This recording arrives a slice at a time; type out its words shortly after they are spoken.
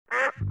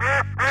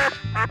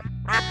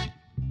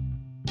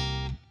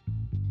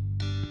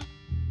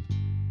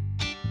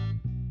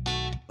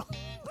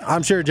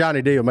I'm sure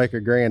Johnny D will make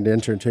a grand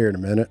entrance here in a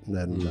minute.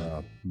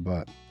 And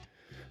but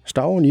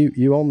Stone,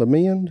 you on the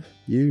mend?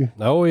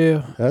 Oh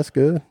yeah, That's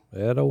good.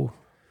 That old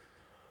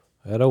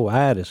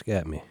itis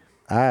got me.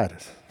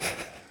 Itis.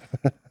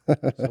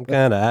 Some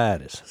kind of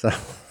itis.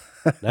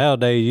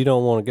 Nowadays, you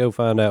don't want to go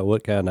find out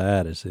what kind of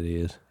itis it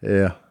is.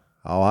 Yeah.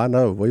 Oh, I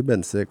know. We've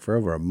been sick for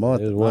over a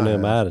month. It was one of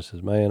them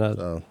itises, man. I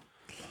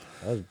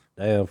was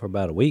down for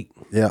about a week.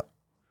 Yeah.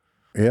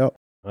 Yep.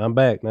 I'm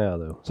back now,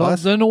 though.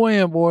 Something's in the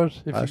wind,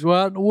 boys. If you go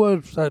out in the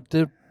woods and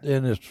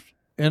it's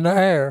in the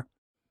air,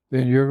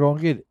 then you're going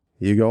to get it.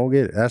 You're going to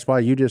get it. That's why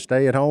you just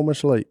stay at home and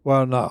sleep.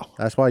 Well, no.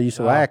 That's why you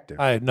so active.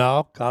 Hey,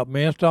 no.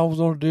 Me and Stone was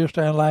on a deer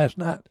stand last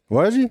night.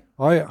 Was you?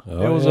 Oh, yeah.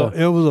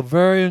 It was a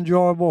very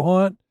enjoyable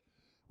hunt.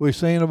 We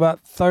seen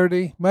about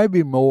 30,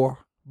 maybe more,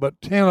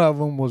 but 10 of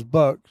them was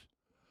bucks.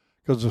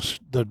 Because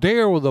the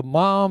deer with the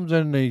moms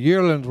and the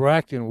yearlings were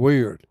acting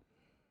weird.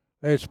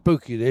 They're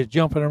spooky. They're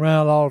jumping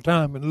around all the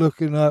time and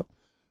looking up.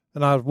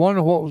 And I was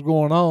wondering what was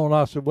going on.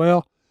 I said, well,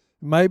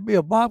 it may be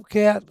a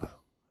bobcat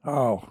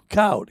or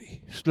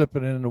coyote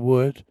slipping in the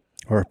woods.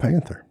 Or a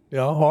panther.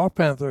 Yeah, or a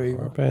panther even.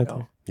 Or a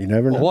panther. You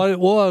never know. What it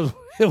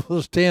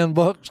was 10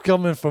 bucks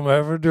coming from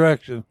every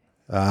direction.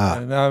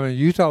 And I mean,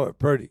 you saw it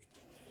pretty.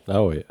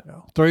 Oh, yeah.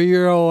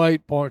 3-year-old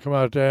 8-point come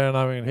out there, and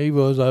I mean, he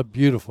was a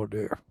beautiful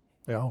deer.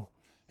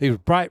 He was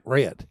bright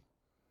red.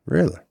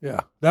 Really?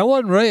 Yeah. That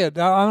wasn't red.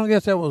 I don't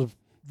guess that was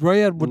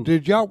red.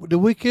 Did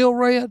we kill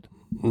red?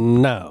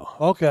 No.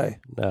 Okay.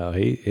 No,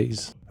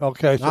 he's...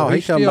 Okay, so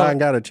he come by and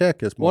got a check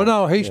this morning.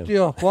 Well, no, he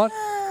still, what?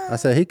 I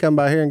said, he come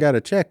by here and got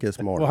a check this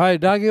morning. Well, hey,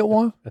 did I get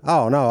one?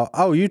 Oh, no.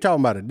 Oh, you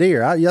talking about a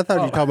deer. I thought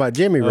you were talking about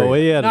Jimmy Red. Oh,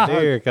 he had a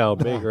deer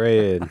called Big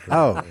Red.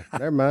 Oh,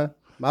 never mind.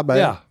 My bad.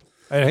 Yeah.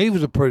 And he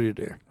was a pretty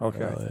deer.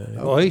 Okay.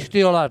 Well, he's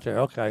still out there.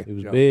 Okay. He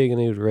was big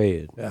and he was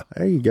red. Yeah.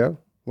 There you go.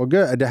 Well,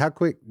 good. How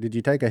quick did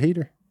you take a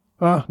heater?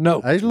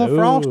 No. There's a little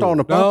frost on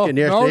the pumpkin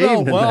yesterday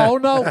evening. Well,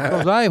 no,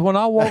 because when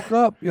I woke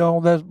up,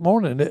 this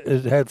morning,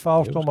 it had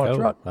frost on my cold.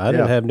 truck. I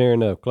didn't have near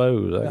enough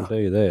clothes, I can tell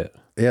you that.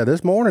 Yeah,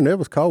 this morning it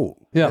was cold.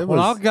 Yeah, when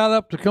I got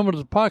up to come to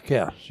the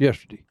podcast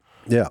yesterday,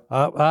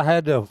 I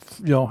had to,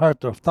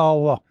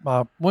 thaw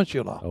my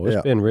windshield off. Oh,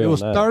 it's been real It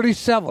was nice.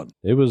 37.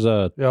 It was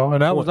and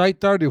that was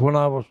 8:30 when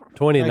I was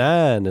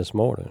 29 this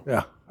morning.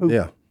 Yeah.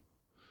 Yeah.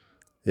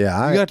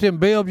 Yeah. You got them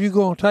bills you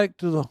going to take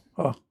to the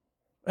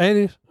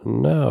 80s?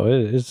 No,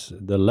 it's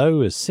the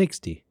low is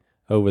 60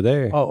 over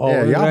there.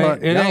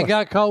 It ain't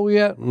got cold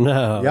yet?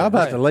 No. Y'all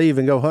about to leave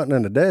and go hunting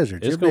in the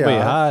desert. It's going to be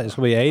hot. It's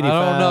going to be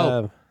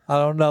 85. I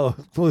don't know.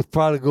 We'll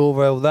probably go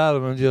over there without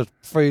them and just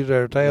freeze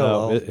their tail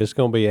off. It's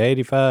going to be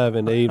 85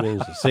 in the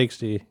evenings and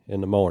 60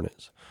 in the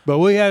mornings. But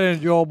we had an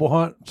enjoyable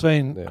hunt,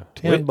 seen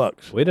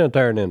 $10. We done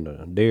turned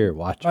into deer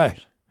watchers. Hey.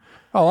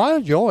 Oh, I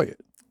enjoy it.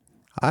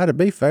 To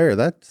be fair,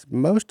 that's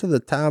most of the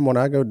time when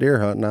I go deer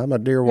hunting, I'm a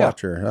deer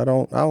watcher. I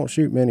don't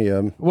shoot many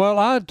of them. Well,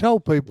 I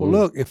told people,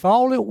 look, if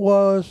all it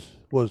was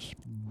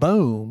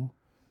boom,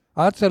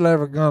 I'd sell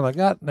every gun I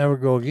got and never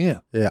go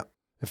again. Yeah.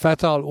 If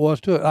that's all it was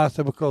to it. I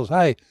said, because,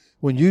 hey,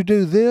 when you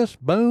do this,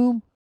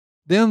 boom,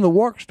 then the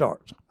work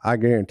starts. I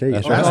guarantee you.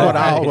 That's what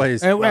I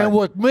always... And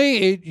with me,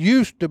 it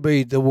used to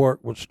be the work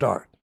would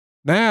start.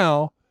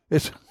 Now,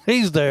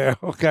 he's there.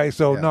 Okay,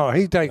 so no,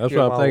 he takes That's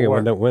care what of I'm thinking.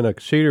 work. When a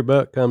shooter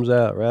buck comes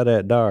out right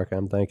at dark,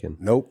 I'm thinking,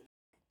 nope.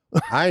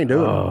 I ain't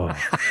doing it.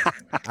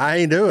 I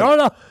ain't doing it.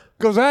 No.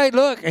 Because, hey,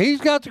 look,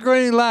 he's got the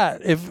green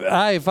light. If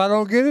I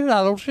don't get it,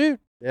 I don't shoot.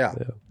 Yeah.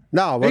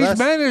 No, well, he's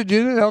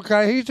managing it.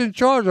 Okay, he's in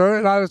charge of it.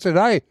 And I said,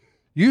 hey,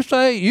 you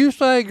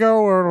say go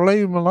or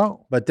leave him alone.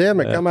 But them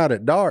that come out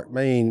at dark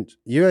means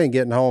you ain't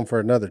getting home for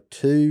another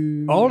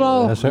 2,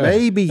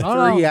 maybe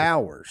 3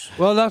 hours.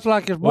 Well, that's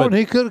like his morning.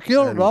 He could have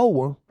killed the old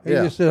one. He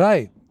just said,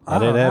 hey, I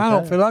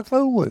don't feel like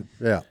fooling with him.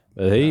 Yeah.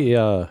 But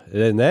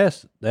and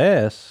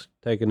that's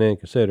taking in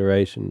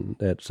consideration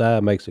that Si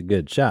makes a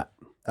good shot.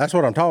 That's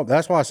what I'm talking.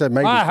 That's why I said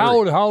maybe.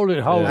 Hold it.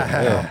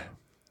 Yeah.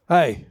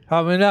 Hey,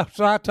 I mean,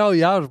 I told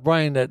you I was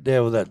bringing that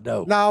deal with that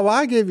dope. No,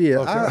 I give you.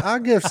 I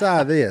give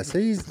Si this.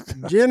 He's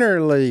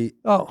generally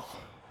a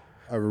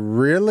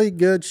really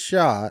good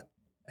shot.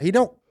 He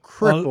don't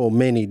cripple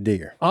many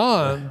deer.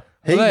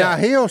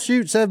 He'll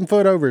shoot 7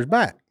 foot over his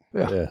back.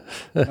 Yeah.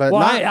 But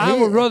I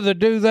would rather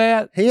do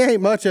that. He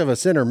ain't much of a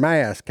center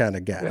mass kind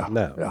of guy. Yeah.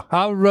 No. Yeah.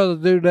 I would rather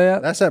do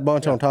that. That's that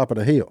bunch on top of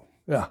the hill.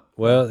 Yeah.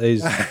 Well,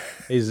 he's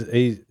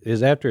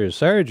after his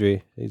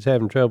surgery, he's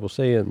having trouble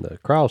seeing the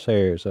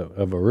crosshairs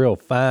of a real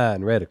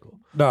fine reticle.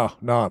 No.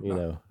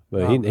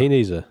 But he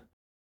needs a.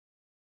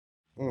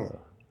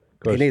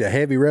 You need a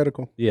heavy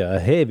reticle. Yeah, a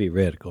heavy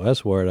reticle.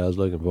 That's the word I was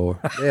looking for.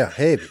 Yeah,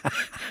 heavy.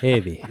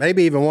 Heavy.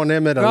 Maybe even one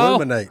of them that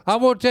illuminates.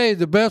 I'm gonna tell you,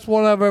 the best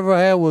one I've ever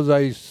had was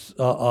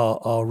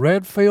a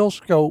red field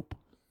scope.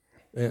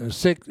 It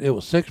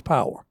was 6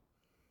 power,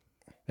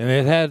 and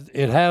it had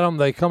them.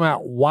 They come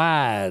out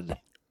wide.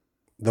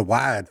 The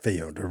wide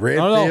field, the red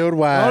field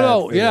wide.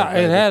 Field, yeah,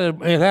 it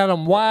had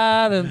them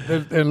wide,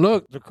 and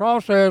look, the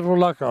crosshairs were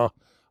like a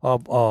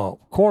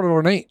quarter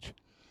of an inch.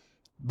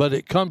 but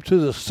it come to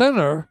the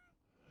center,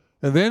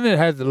 and then it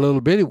had the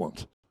little bitty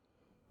ones.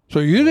 So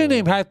you didn't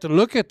even have to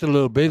look at the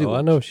little bitty ones.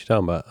 I know what you're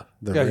talking about.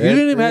 You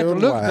didn't even have to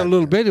look at the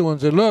little bitty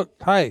ones. And look,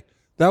 hey,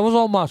 that was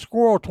on my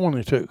squirrel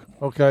 22.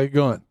 Okay,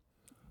 gun.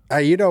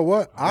 Hey, you know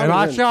what?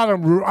 I shot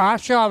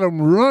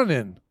him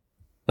running.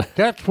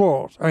 That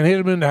squirrels and hit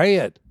him in the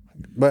head.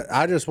 But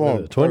I just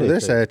want to throw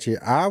this at you.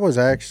 I was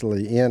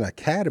actually in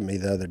Academy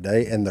the other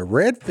day, and the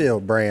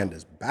Redfield brand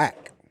is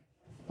back.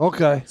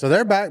 Okay. So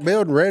they're back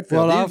building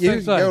Redfield. Well,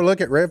 you go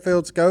look at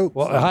Redfield scopes.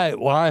 Well, hey,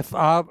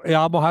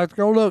 I'm gonna have to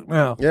go look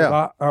now.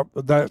 Yeah.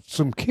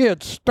 Some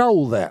kids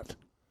stole that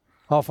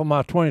off of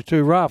my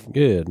 22 rifle.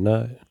 Good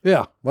night.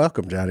 Yeah.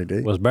 Welcome, Johnny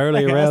D. Was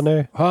Burley around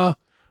there? Huh?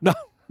 No.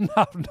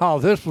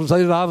 This was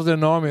I was in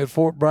the Army at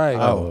Fort Bragg.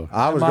 Oh,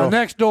 my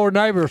next door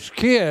neighbor's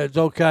kids.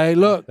 Okay,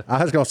 look.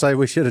 I was gonna say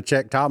we should have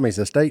checked Tommy's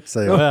estate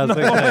sale. Well, no.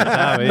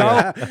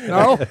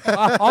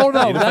 Oh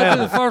no, that'd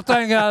be the first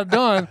thing I'd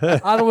done.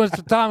 I'd went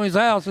to Tommy's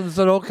house and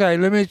said, "Okay,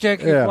 let me check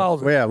his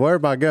closet." Yeah,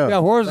 where's my gun? Yeah,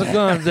 where's the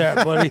guns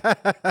at, buddy?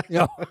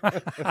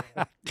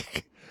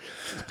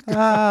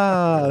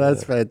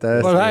 That's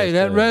fantastic. But hey,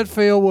 that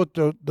Redfield with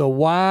the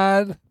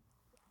wide,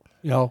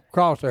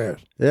 crosshairs.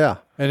 Yeah.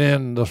 And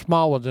then the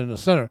small ones in the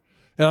center.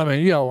 And I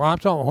mean, I'm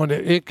talking when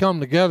it come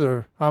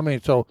together. I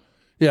mean, so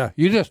yeah,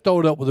 you just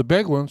throw it up with the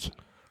big ones,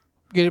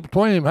 get it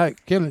between them, hey,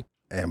 kill it.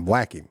 And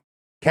whack him.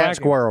 Cat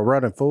squirrel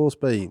running full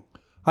speed.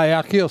 Hey,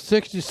 I killed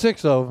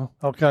 66 of them.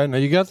 Okay, now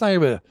you got to think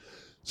about it.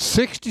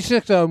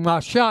 66 of them I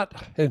shot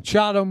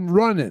them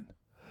running.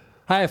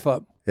 Half of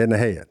them. In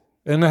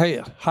the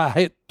head. I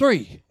hit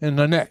 3 in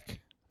the neck.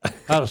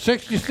 Out of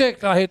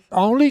 66, I hit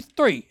only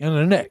 3 in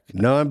the neck.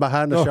 None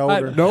behind the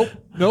shoulder.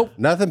 Nope.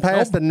 Nothing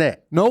past the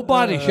neck. No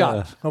body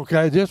shots.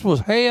 Okay, this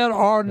was head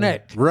or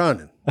neck.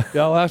 Running.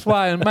 That's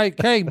why it made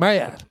Kay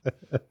mad.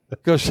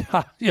 Because,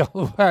 hey,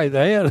 the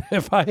head,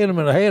 if I hit him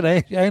in the head,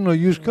 ain't no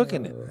use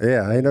cooking it.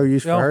 Yeah, ain't no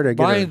use for her to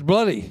get brain's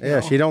bloody. Yeah,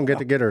 she don't get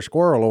to get her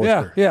squirrel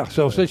oyster. Yeah.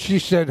 So she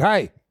said,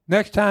 hey,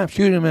 next time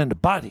shoot him in the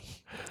body.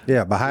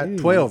 Yeah, behind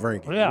 12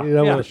 ring.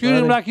 Yeah, shoot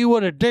him like you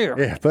would a deer.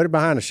 Yeah, put it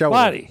behind the shoulder.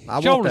 Body,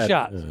 shoulder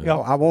shot.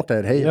 I want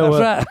that head. That's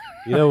right.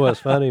 You know what's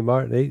funny,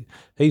 Martin?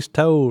 He's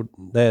told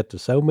that to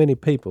so many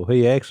people,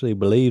 he actually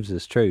believes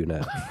it's true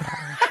now.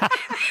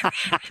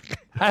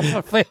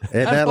 Isn't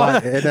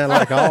that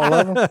like all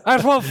of them?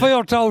 That's what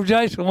Phil told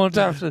Jason one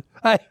time. Said,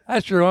 hey,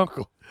 that's your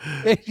uncle.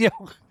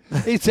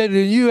 He said,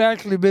 have you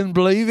actually been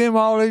believing him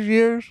all these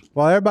years?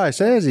 Well, everybody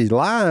says he's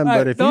lying,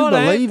 but if you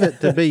believe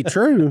it to be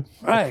true,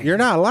 you're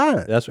not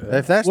lying. That's right.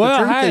 If that's the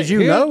truth, as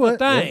you know it.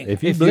 Thing.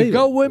 If you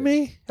go with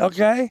me,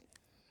 okay,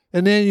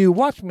 and then you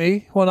watch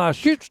me when I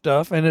shoot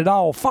stuff and it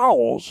all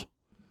falls,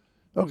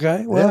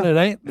 okay, well, it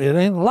ain't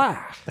a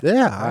lie.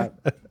 Yeah,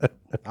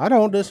 I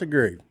don't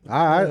disagree.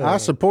 I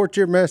support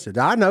your message.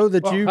 I know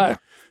that you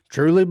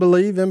truly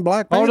believe in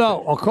Black Panther.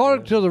 Oh, no.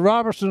 According to the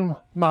Robertson,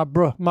 my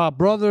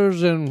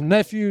brothers and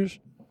nephews,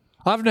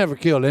 I've never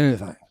killed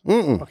anything.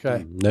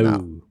 Okay.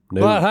 No.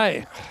 But,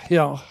 hey,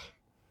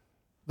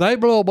 they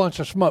blow a bunch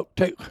of smoke,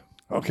 too.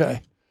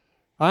 Okay.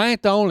 I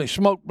ain't the only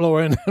smoke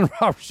blower in the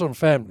Robertson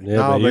family.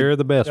 Yeah, but you're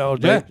the best one.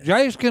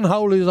 Jace can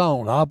hold his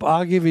own.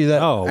 I'll give you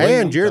that. Oh,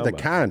 and you're the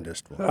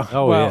kindest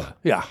one.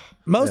 Yeah.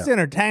 Most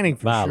entertaining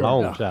for by sure. a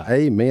long shot.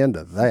 Amen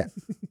to that.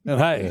 And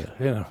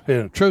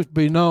hey, truth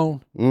be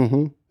known,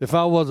 if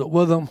I wasn't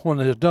with them when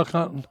they're duck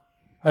hunting,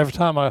 every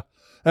time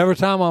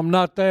I'm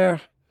not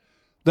there,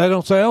 they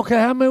don't say, okay,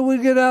 how many we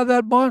get out of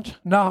that bunch?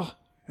 No.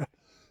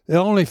 There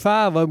only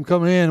 5 of them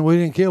come in, we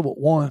didn't kill but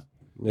 1.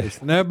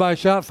 Yes. And everybody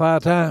shot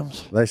 5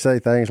 times. They say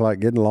things like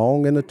getting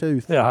long in the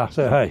tooth. Yeah, I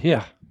say, hey,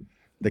 yeah.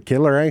 The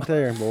killer ain't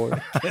there, boy.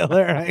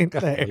 Killer ain't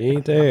there. He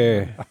ain't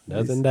there.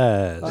 Nothing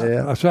dies.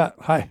 Yeah. That's right.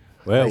 Hey.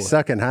 Well, they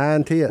sucking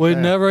hind tit. We'd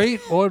never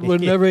eat, boy.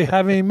 We'd never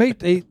have any meat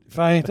to eat if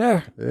I ain't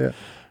there. Yeah.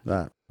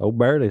 Right. Old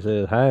Burley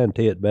says hind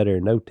tit better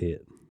than no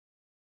tit.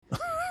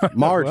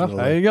 Marginally. Well,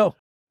 there you go.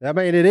 I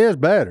mean, it is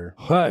better.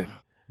 Hey.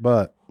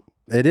 But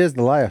it is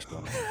the last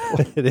one.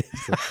 It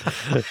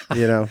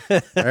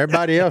is.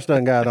 Everybody else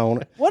done got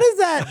on it. What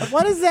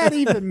does that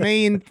even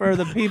mean for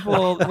the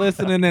people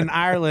listening in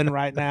Ireland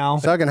right now?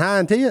 Sucking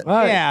hind tit?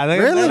 Yeah,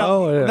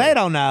 really? They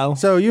don't know.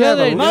 So you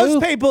have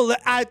most people.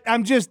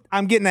 I'm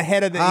getting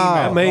ahead of the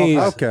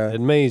email. It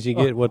means you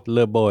get what the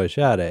little boy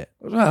shot at.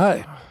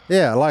 Hey.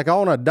 Yeah, like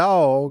on a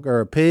dog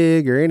or a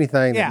pig or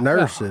anything that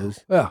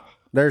nurses. Yeah.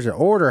 There's an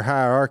order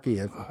hierarchy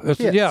of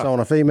tits on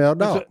a female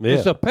dog.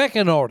 It's a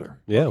pecking order.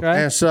 Yeah.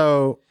 Okay? And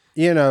so,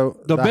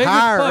 the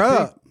higher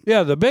puppy, up.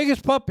 Yeah, the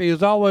biggest puppy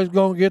is always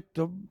going to get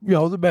the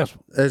best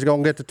one. Is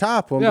going to get the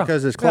top one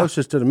because it's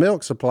closest to the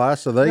milk supply,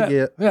 so they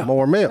get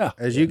more milk. Yeah.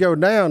 As you go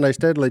down, they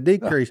steadily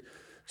decrease.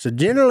 So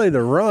generally,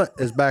 the runt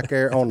is back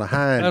there on the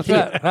hind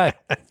tip. Right.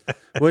 Hey.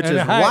 Which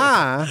is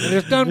why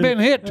it's done been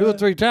hit 2 or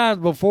 3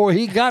 times before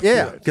he got to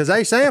it. Because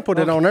they sampled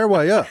it on their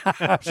way up.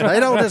 They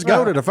don't just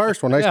go to the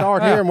first one. They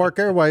start here and work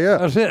their way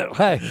up. That's it.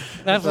 Hey,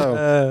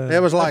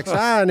 it was like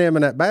signing him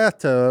in that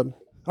bathtub.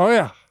 Oh,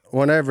 yeah.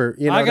 whenever,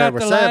 I there got were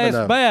the 7 last of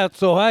them. bath,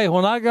 so hey,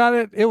 when I got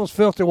it, it was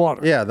filthy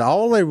water. Yeah, the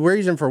only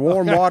reason for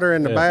warm water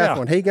in the bath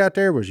when he got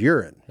there was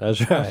urine. That's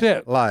right. That's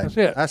it. Like,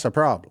 that's a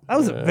problem. That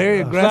was a very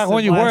It's aggressive. like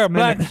when you wear a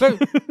black last-minute-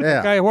 suit. Yeah.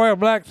 Okay, you wear a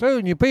black suit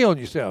and you pee on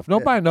yourself.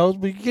 Nobody knows,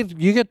 but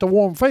you get the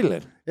warm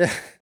feeling. Yeah.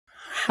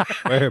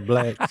 Wear a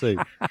black suit.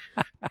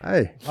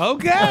 Hey,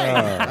 Okay.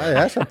 hey,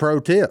 that's a pro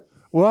tip.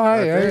 Well,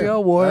 hey, there you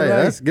go, boy. Hey, Hey,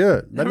 that's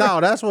good. But no,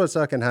 that's what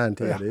sucking hind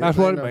tail is. that's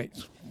what you it know.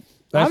 means.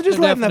 That's I'm just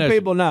the letting the definition.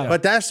 people know.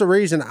 But that's the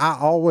reason I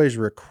always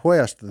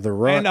request the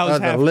run I was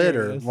of the half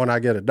litter curious. when I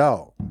get a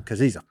dog because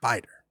he's a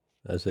fighter.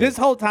 That's it. This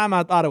whole time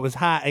I thought it was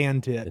high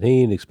and tit. And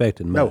he ain't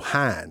expecting No, much.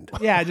 hind.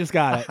 Yeah, I just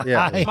got it.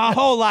 Yeah. My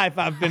whole life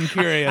I've been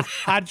curious.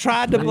 I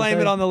tried to blame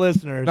it on the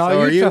listeners. No,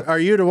 So are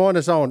you the one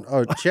that's on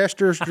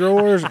Chester's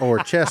drawers or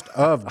chest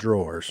of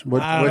drawers?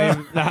 I don't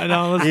even,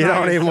 no, let's You not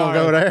don't get even want to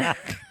go started. there.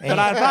 But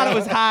I thought it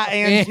was high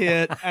and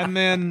tit, and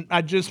then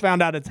I just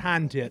found out it's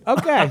hind tit.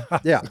 Okay.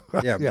 Yeah,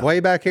 way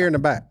back here in the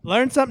back.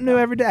 Learn something new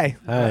every day.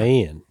 High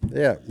end.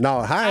 Yeah,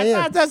 no, high I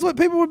thought end. that's what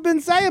people have been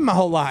saying my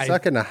whole life.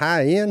 Sucking a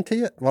high end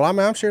tit. Well,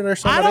 I'm sure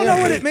there's I somebody don't know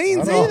else. what it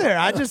means either.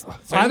 I just we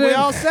didn't-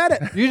 all said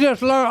it. You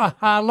just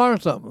I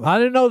learned something. I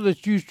didn't know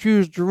that you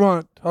choose the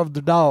runt of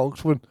the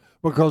dogs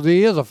because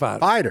he is a fighter.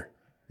 Fighter.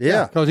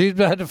 Yeah. Because he's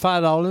had to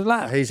fight all his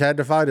life. He's had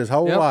to fight his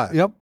whole life.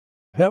 Yep.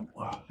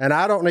 And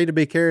I don't need to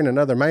be carrying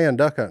another man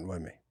duck hunting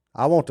with me.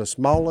 I want the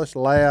smallest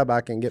lab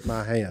I can get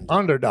my hands on.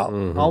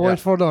 Underdog. Always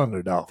for the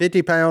underdog.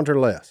 50 pounds or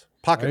less.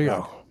 Pocket There you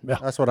rocket. go. Yeah.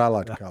 That's what I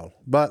like to call it.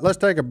 But let's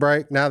take a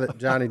break. Now that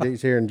Johnny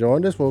D's here and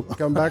joined us, we'll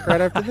come back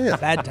right after this.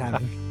 Bad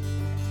timing.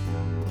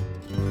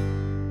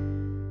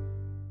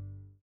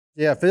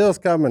 Yeah, Phil's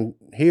coming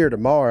here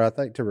tomorrow, I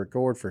think, to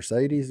record for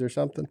Sadie's or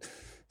something.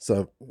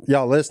 So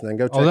y'all listening,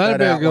 go check that'd that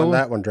be a out good when one.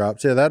 that one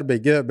drops. Yeah, that'll be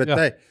good. But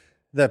Yeah.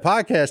 the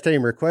podcast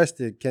team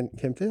requested, can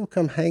Phil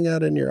come hang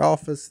out in your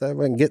office that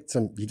way and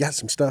you got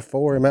some stuff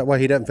for him? That way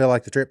he doesn't feel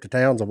like the trip to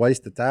town's a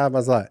waste of time. I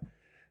was like,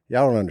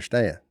 y'all don't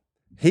understand.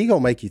 He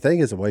gonna make you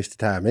think it's a waste of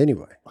time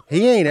anyway.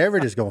 He ain't ever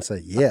just gonna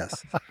say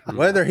yes.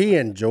 Whether he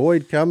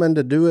enjoyed coming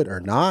to do it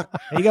or not.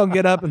 He gonna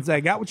get up and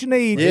say, "Got what you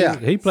need." Yeah.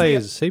 He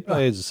plays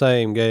the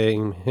same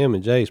game. Him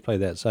and Jace play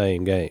that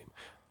same game.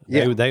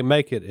 Yeah. They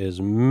make it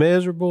as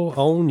miserable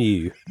on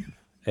you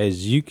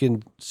as you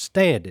can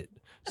stand it.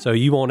 So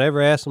you won't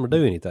ever ask them to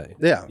do anything.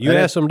 Yeah. You And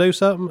ask them to do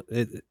something,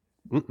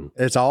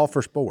 it's all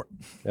for sport.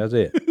 that's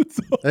it.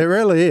 It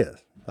really is.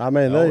 I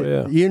mean,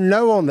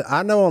 yeah.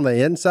 I know on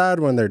the inside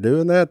when they're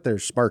doing that, they're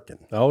smirking.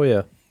 Oh,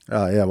 yeah.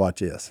 Oh yeah, watch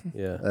this.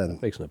 Yeah.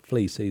 And- Fixing to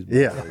fleece these.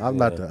 Yeah, I'm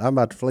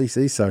about to fleece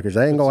these suckers.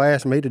 They ain't gonna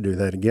ask me to do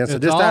that again. So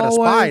It's just out of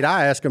always- spite,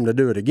 I ask them to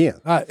do it again.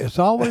 It's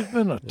always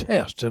been a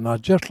test, and I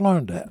just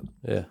learned that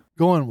Yeah.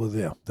 going with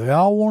them. They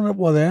all want it.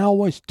 Well, they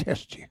always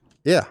test you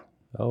Yeah.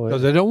 Oh,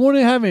 because yeah. they don't want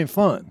you having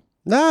fun.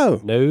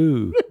 No.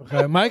 No.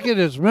 Okay, make it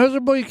as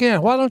miserable you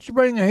can. Why don't you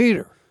bring a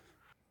heater?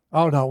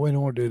 Oh no, we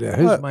don't want to do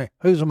that. What?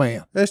 Who's the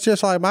man? It's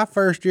just like my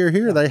first year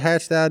here, they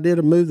hatched the idea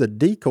to move the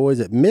decoys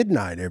at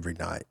midnight every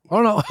night.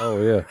 Oh no.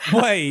 Oh, yeah.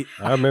 Wait.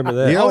 I remember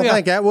that. You don't yeah.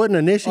 think that wasn't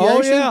initiation?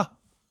 Oh yeah.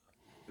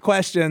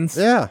 Questions.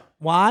 Yeah.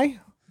 Why?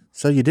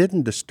 So you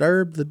didn't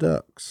disturb the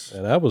ducks.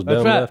 And I was That's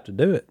dumb right. enough to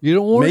do it. You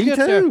don't want Me to get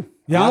too. there. Yeah,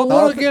 You I don't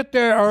thought want to get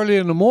there early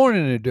in the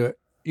morning to do it.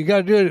 You got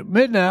to do it at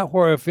midnight,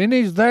 where if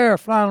any's there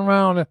flying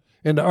around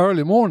in the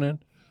early morning,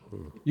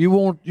 you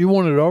want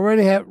it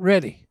already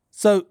ready.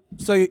 So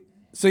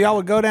y'all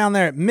would go down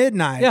there at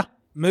midnight. Yeah.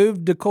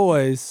 Move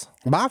decoys.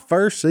 My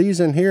first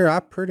season here, I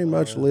pretty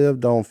much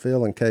lived on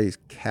Phil and Kay's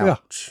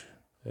couch.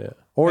 Yeah.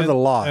 Or the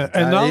lodge.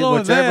 and not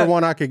only whichever that-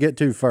 one I could get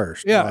to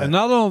first. Yeah, Like, and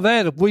not only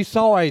that, if we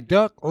saw a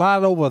duck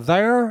light over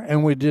there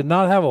and we did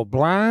not have a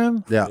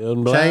blind, yeah.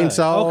 Building blind.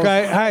 Chainsaws.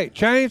 okay, hey,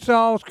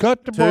 chainsaws,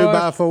 cut the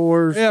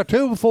 2x4s. Yeah,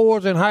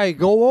 2x4s, and hey,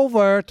 go over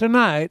there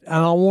tonight, and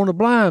I want a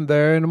blind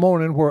there in the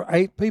morning where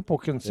 8 people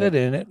can sit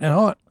in it and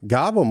hunt.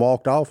 Goblin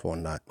walked off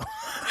one night.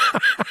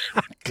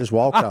 Just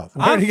walked off.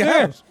 I'm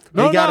serious.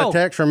 No, he got no. a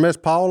text from Miss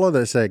Paula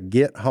that said,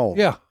 "Get home."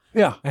 Yeah,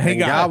 yeah. And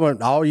Goblin,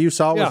 all you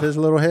saw was Yeah. his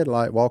little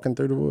headlight walking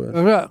through the woods.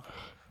 Yeah.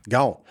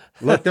 Gone.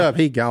 Looked up,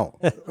 he gone.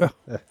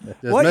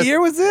 What year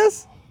was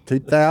this?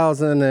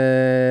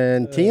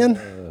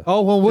 2010?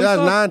 Oh, when we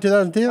 2009,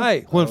 2010?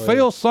 hey, when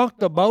Phil sunk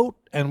the boat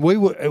and we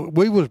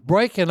was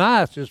breaking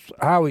ice, is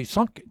how he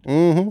sunk it.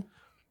 Mm-hmm.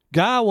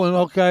 Godwin,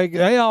 okay,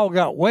 they all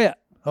got wet.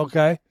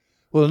 Okay,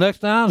 well, the next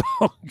time,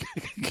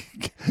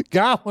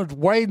 Godwin's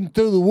wading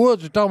through the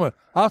woods and told me,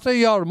 "I'll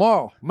see y'all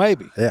tomorrow,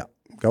 maybe." Yeah.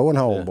 Going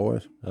home,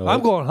 boys.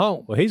 I'm going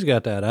home. Well, he's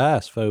got that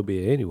ice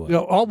phobia anyway. You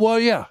know, oh well,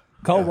 yeah,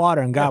 Cold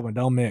water and Goblin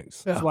don't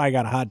mix. That's why I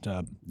got a hot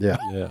tub. Yeah.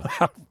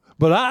 Yeah.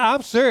 but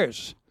I'm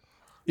serious.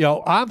 You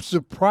know, I'm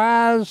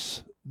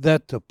surprised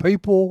that the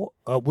people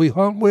we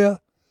hunt with,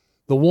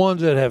 the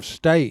ones that have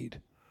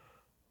stayed,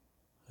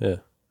 Yeah.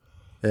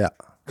 Yeah.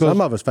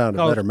 Some of us found a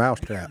Cause- better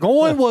mousetrap.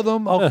 going with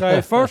them.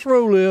 Okay, first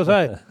rule is,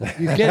 hey,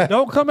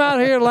 don't come out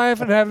here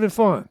laughing, having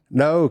fun.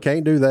 No,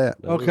 can't do that.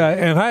 Okay,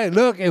 and hey,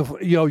 look, if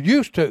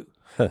used to,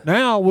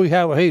 now we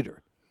have a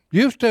heater.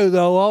 Used to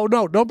though, oh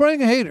no, don't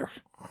bring a heater.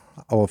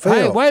 Oh, Phil.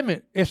 Hey, wait a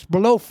minute, it's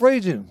below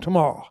freezing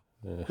tomorrow.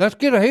 Let's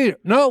get a heater.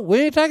 No,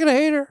 we ain't taking a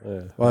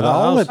heater. Well, the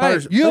only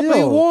person you'll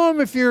be warm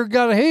if you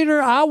got a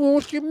heater. I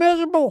want you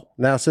miserable.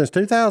 Now, since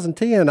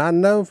 2010, I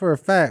know for a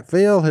fact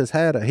Phil has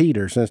had a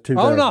heater since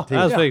 2010.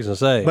 I was fixing to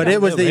say. But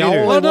it was the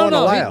only one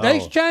allowed.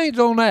 They's changed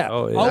on that.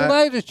 Oh, yeah. Old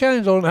ladies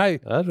changed on. Hey,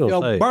 I was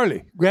gonna say.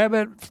 Burley, grab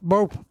that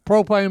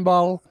propane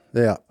bottle.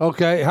 Yeah.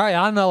 Okay. Hey,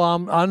 I know.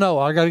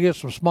 I got to get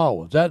some small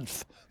ones.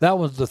 That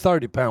was the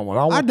 30-pound one.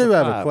 I do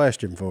have a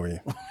question for you.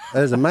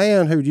 As a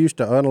man who used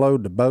to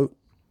unload the boat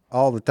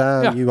all the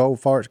time, you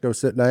old farts go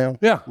sit down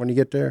when you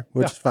get there,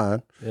 which is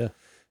fine. Yeah.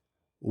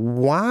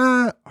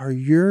 Why are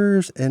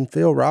yours and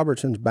Phil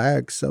Robertson's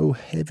bags so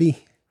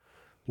heavy?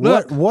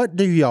 What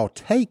do y'all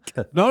take?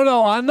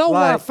 No, I know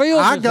why Phil.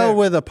 I go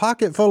with a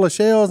pocket full of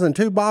shells and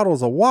 2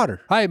 bottles of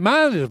water. Hey,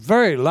 mine is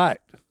very light,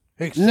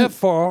 except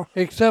for.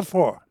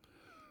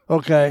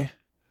 Okay.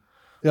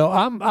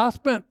 I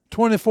spent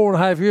 24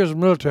 and a half years in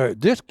the military.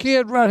 This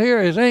kid right here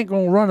ain't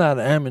going to run out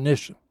of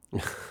ammunition.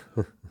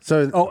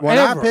 So when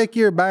I pick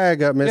your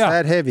bag up and it's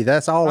that heavy,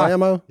 that's all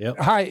ammo? Yep.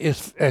 Hey,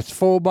 it's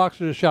 4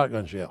 boxes of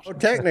shotgun shells. Well,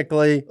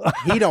 technically,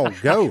 he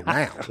don't go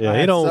now. Yeah,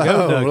 he don't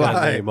go duck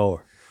hunting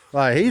anymore.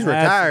 Like, he's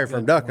retired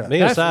from duck hunting.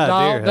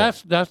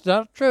 That's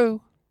not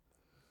true.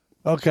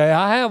 Okay,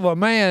 I have a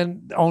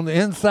man on the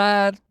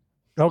inside,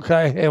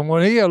 okay, and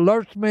when he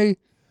alerts me,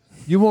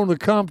 you want to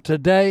come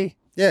today?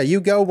 Yeah,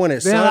 you go when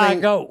it's then sunny. I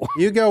go.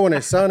 You go when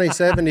it's sunny,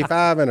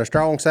 75 and a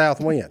strong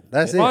south wind.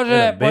 That's it. Roger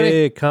that, buddy.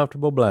 Big,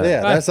 comfortable blanket.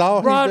 Yeah, that's all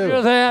he's doing.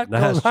 Roger that.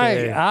 Nice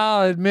Hey,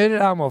 I'll admit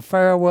it. I'm a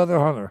fair weather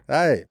hunter.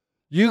 Hey,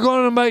 You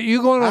gonna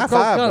go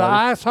cut an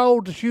ice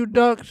hole to shoot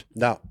ducks?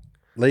 no.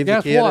 Leave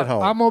Guess the kid what? at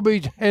home. I'm gonna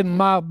be in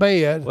my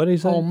bed What'd he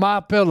say? on my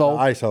pillow.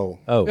 Ice hole.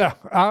 Oh. Yeah,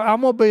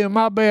 I'm gonna be in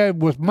my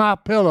bed with my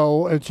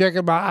pillow and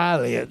checking my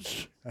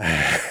eyelids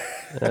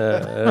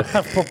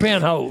for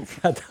pinholes.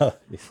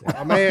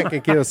 A man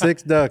can kill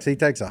 6 ducks. He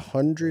takes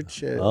 100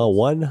 shells. Oh,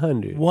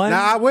 100.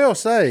 Now, I will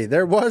say,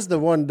 there was the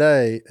one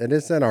day, and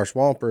it's in our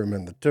swamp room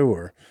in the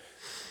tour,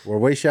 where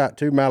we shot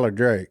 2 mallard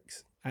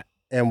drakes,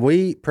 and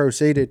we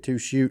proceeded to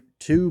shoot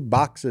 2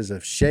 boxes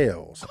of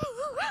shells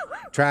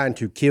trying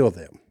to kill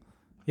them.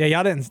 Yeah,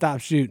 y'all didn't stop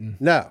shooting.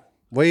 No,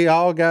 we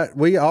all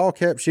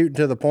kept shooting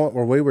to the point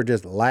where we were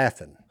just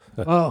laughing.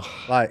 Oh,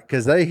 Like,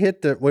 because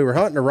we were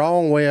hunting the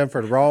wrong wind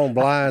for the wrong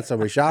blind, so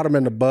we shot them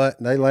in the butt,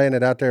 and they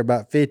landed out there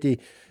about 50,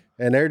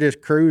 and they're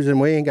just cruising.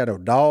 We ain't got no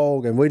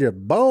dog, and we just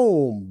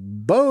boom,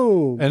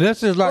 boom. and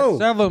this is like boom.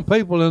 7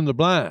 people in the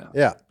blind.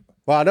 Yeah.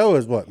 Well, I know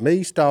it's what?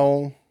 Me,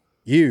 Stone,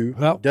 you,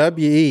 Yep.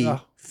 W.E.,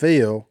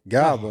 Phil,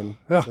 Goblin.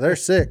 Yeah. So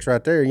there's 6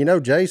 right there. You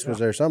know Jace was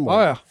there somewhere.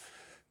 Oh yeah.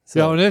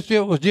 So and this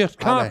shit was just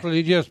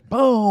constantly just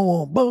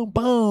boom, boom,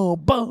 boom,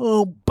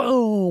 boom,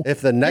 boom.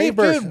 If the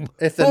neighbors boom,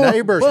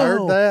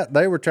 heard that,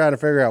 they were trying to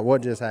figure out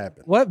what just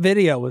happened. What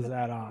video was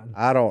that on?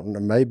 I don't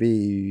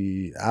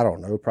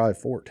know, probably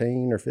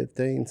 14 or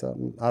 15,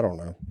 something. I don't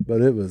know.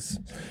 But it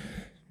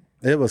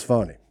was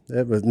funny.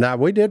 Now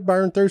we did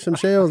burn through some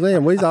shells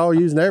then. We was all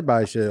using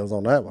everybody's shells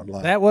on that one.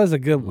 Like, That was a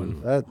good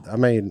one.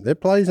 it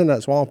plays in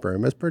that swamp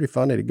room. It's pretty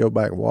funny to go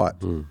back and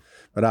watch.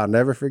 But I'll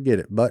never forget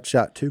it. Butt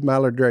shot 2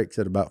 mallard drakes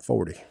at about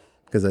 40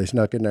 because they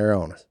snuck in there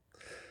on us.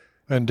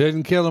 And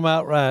didn't kill them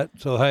outright.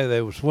 So hey, they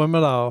were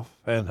swimming off.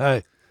 And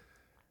hey,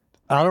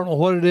 I don't know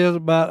what it is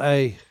about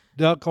a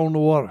duck on the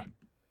water.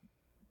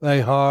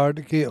 They hard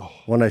to kill.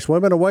 When they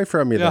swimming away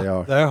from you, they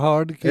are. They're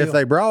hard to kill. If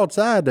they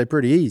broadside, they're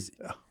pretty easy.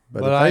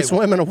 But if they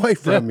swimming away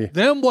from you.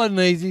 Them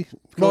wasn't easy.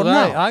 Well,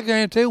 Hey, no. I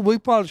guarantee we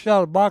probably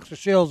shot a box of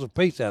shells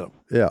apiece at them.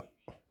 Yeah.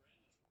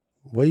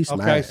 We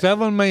smashed. Okay,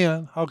 7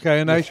 men. Okay,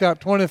 and they shot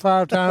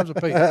 25 times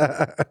apiece.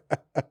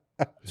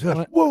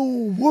 Whoa,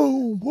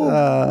 whoa, whoa.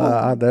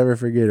 I'll never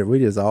forget it. We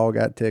just all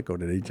got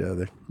tickled at each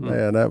other.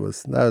 Man, that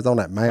was on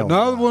that mountain.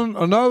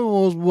 Another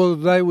one was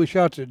the day we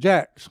shot the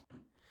jacks.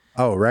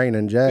 Oh, Rain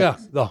and Jack.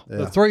 Yeah,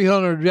 the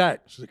 300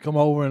 jacks that come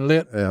over and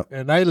lit, Yeah.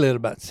 and they lit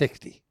about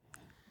 60.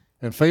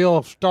 And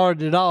Phil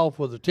started it off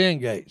with a 10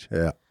 gauge.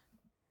 Yeah.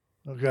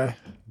 Okay.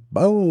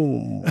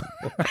 Boom.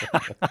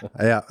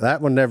 Yeah, that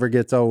one never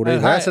gets old either.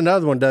 That's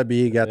another one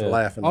W.E. got to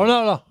laughing. Oh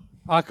no.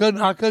 I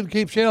couldn't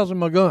keep shells in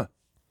my gun.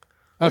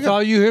 That's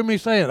all you hear me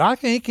saying. I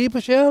can't keep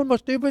a shell in my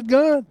stupid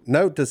gun.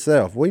 Note to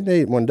self, when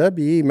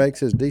W.E. makes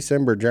his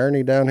December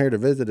journey down here to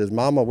visit his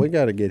mama, we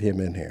got to get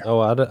him in here. Oh,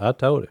 I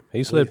told him.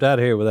 He slipped out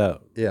of here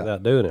without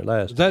doing it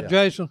last Is that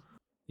Jason?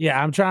 Yeah,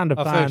 I'm trying to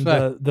find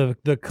fixed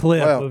the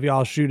clip of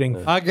y'all shooting.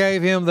 I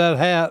gave him that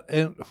hat,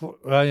 and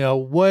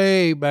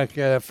way back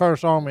there, that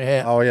First Army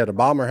hat. Oh, yeah, the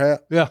bomber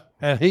hat? Yeah,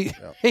 and he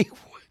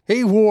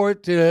wore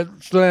it till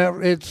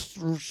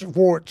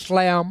wore it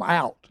slam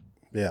out.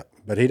 Yeah,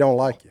 but he don't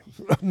like you.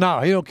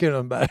 No, he don't care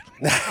nothing about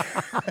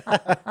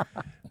it.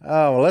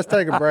 Oh, well, let's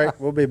take a break.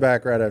 We'll be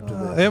back right after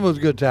this. It was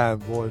a good time,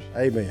 boys.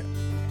 Amen.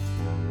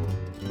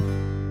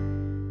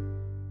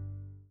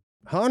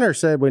 Hunter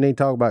said we need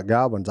to talk about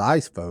Godwin's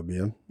ice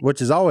phobia,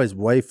 which is always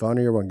way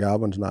funnier when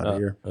Godwin's not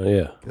here.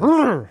 Yeah.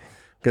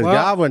 Because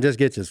Godwin just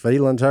gets his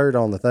feelings hurt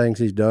on the things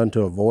he's done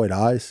to avoid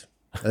ice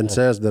and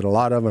says that a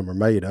lot of them are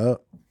made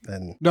up.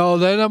 And no,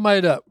 they're not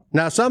made up.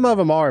 now some of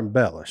them are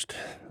embellished.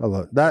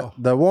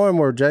 The one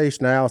where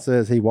Jace now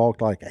says he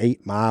walked like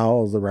 8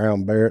 miles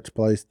around Barrett's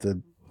place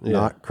to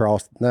not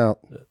cross. Now,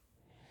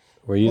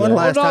 were you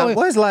when's there?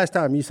 the last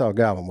time you saw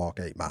Galvin walk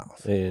 8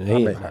 miles?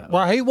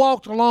 Well, he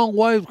walked a long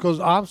way because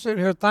I'm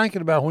sitting here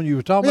thinking about when you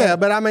were talking about. Yeah,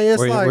 but I mean,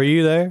 it's Were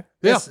you there?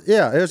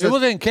 Yeah, it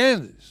was in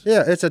Kansas.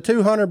 Yeah, it's a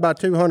 200 by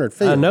 200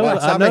 feet. I know.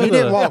 I mean, he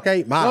didn't walk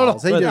 8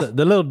 miles. But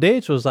the little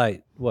ditch was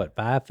like what,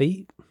 5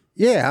 feet?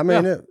 Yeah, I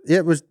mean,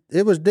 it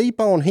was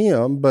deep on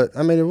him, but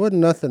I mean, it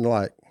wasn't nothing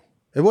like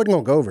it wasn't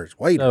gonna go over his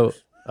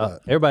waders. So,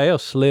 everybody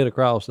else slid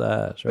across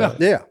the ice, right?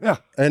 Yeah.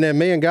 And then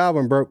me and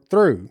Galvin broke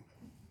through,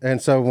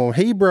 and so when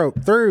he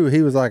broke through,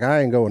 he was like,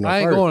 "I ain't going no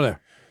further." Going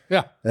there.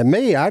 Yeah. And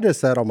me, I just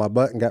sat on my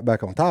butt and got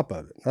back on top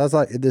of it. I was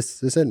like,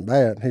 "This isn't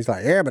bad." And he's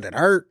like, "Yeah, but it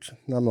hurts."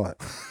 And I'm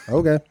like,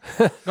 "Okay,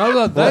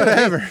 No,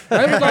 whatever."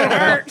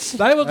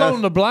 They was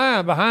on the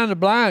blind, behind the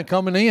blind,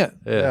 coming in.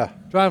 Yeah.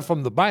 Trying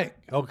from the bank.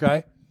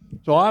 Okay.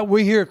 So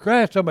we hear a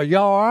crash. Talking about,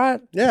 y'all all right?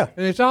 Yeah.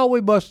 And it's all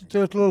we busted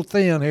through. It's a little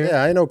thin here.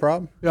 Yeah, ain't no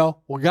problem.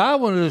 Well,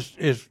 Godwin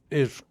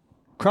is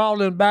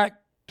crawling back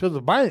to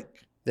the bank.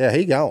 Yeah,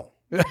 he gone.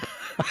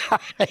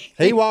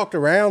 He walked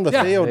around the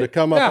field to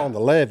come up on the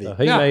levee. So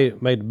he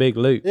made a big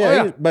loop.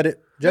 Yeah, but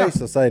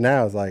Jason will say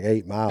now it's like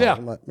 8 miles. Yeah.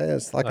 I'm like, man,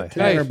 it's like a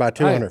 200 by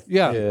 200.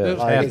 Yeah.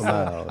 Half a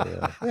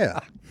mile. Yeah.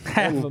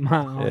 Half a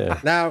mile. Yeah.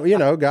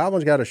 Now,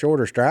 Godwin's got a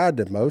shorter stride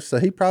than most, so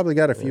he probably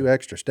got a few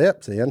extra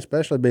steps in,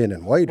 especially being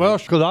in waders. Well,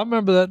 because I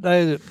remember that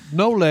day that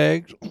No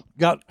Legs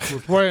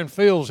was wearing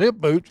Phil's hip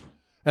boots,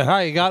 and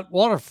how he got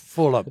water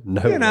full of them.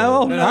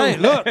 Hey,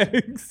 look.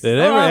 Did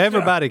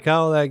everybody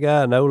call that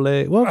guy No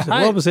Leg?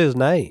 What was his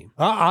name?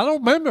 I don't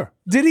remember.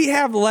 Did he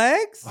have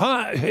legs?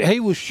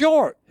 He was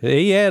short.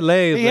 He had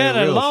legs. He had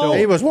a long.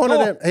 He was one of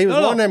them. He was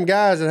one of them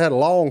guys that had a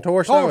long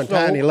torso and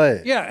tiny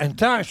legs. Yeah,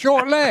 and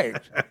short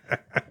legs.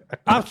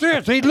 I'm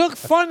serious. He looked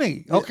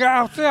funny. Okay,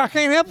 I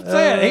can't help but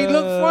say it. He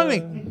looked funny.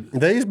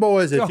 These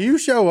boys, if you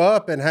show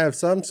up and have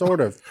some sort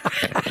of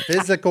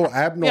physical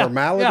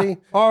abnormality,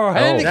 or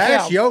handicap,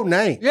 that's your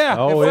name. Yeah,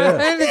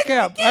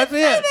 handicap. That's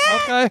it.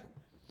 Okay.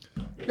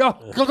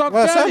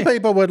 Well, some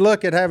people would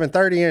look at having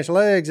 30-inch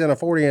legs and a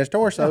 40-inch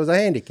torso as a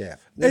handicap.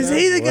 Is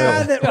he the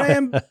guy that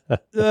ran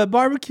the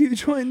barbecue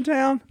joint in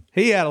town?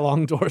 He had a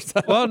long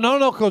torso. Well,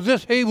 no,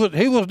 because he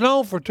was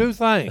known for two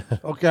things.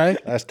 Okay,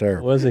 that's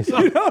terrible. Was he?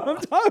 You know what I'm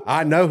talking about?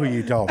 I know who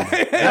you talking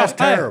about. That's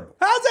terrible.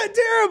 How's that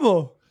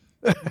terrible?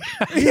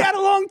 He had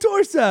a long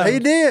torso. He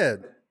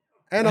did.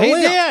 And he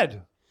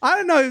did. I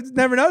didn't know.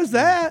 Never noticed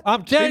that.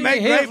 I'm telling you, he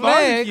made great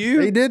barbecue.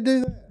 He did do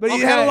that. But he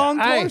had a long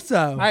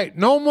torso. Hey,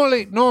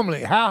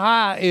 normally, how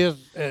high is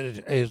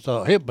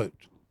hip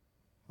boots?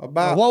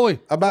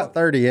 About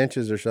 30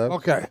 inches or so.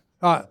 Okay,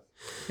 all right.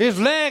 His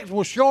legs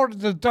were shorter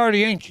than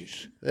 30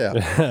 inches.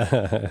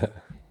 Yeah.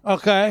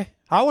 Okay.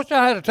 I wish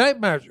I had a tape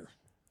measure.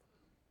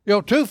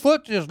 2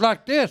 foot is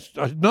like this.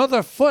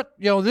 Another foot.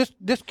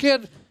 This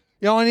kid.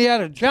 And he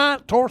had a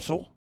giant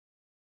torso.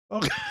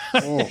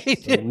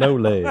 Okay. No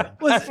Leg.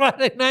 That's why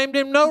they named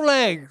him No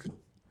Legs.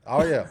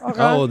 Oh, yeah.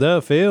 Okay. Oh,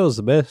 Doug Phil's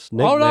the best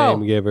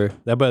nickname giver.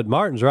 But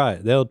Martin's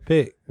right. They'll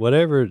pick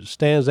whatever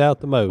stands out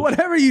the most.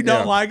 Whatever you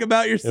don't like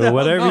about yourself.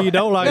 Whatever you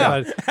don't like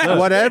about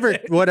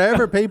it.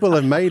 Whatever people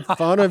have made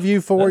fun of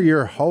you for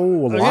your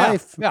whole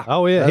life. Yeah.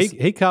 Oh, yeah.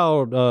 He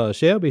called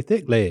Shelby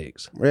thick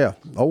legs. Yeah.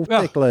 Old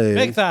thick legs.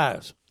 Big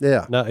thighs.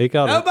 Yeah. No, he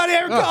called Nobody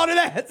ever called it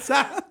that, Si.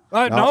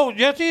 No,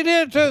 yes, he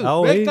did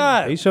too. Big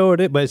thighs. He sure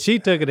did, but she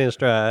took it in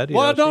stride.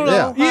 Well, I don't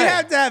know. You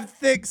have to have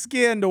thick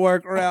skin to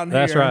work around here.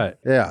 That's right.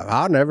 Yeah.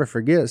 I'll never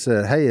forget.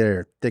 Said, "Hey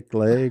there, thick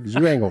legs.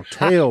 You ain't going to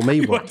tell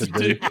me what to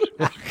do."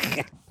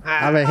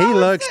 I mean, he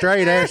looked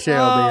straight at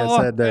Shelby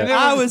and said that.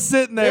 I was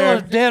sitting there.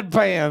 It was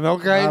deadpan,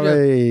 okay? I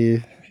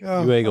mean,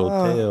 You ain't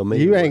going to tell me.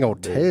 you ain't going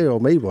to tell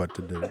me what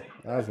to do.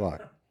 I was like,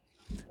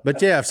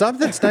 but yeah, if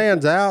something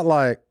stands out,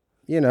 like,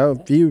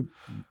 if you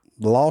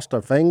lost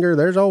a finger,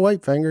 there's old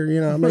 8 finger,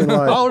 I mean,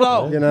 like,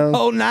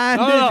 Oh, 9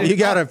 digits.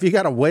 if you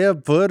got a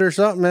web foot or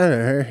something,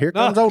 here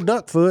comes old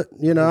duck foot,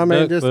 I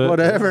mean, just foot.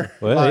 whatever.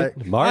 Well,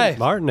 like,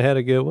 Martin had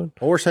a good one.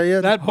 horse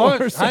head. That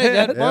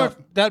bunch,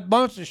 that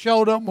bunch that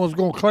showed up was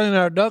going to clean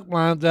our duck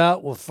lines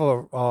out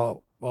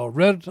for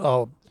red.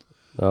 Oh,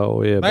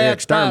 yeah. the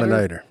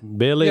exterminator.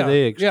 Billy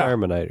the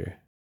Exterminator.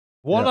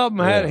 One of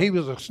them he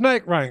was a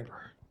snake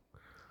wrangler.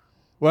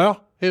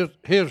 Well, his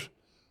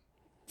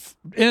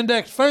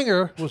index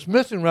finger was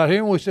missing right here,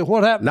 and we said,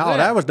 "What happened?" No, to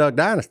that was Duck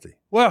Dynasty.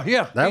 Well,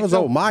 yeah, That was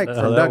old Mike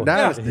from Duck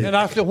Dynasty. And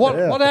I said, "What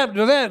happened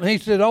to that?" And he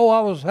said, "Oh,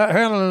 I was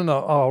handling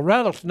a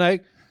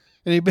rattlesnake,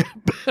 and he bit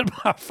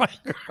my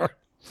finger."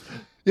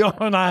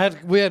 And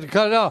we had to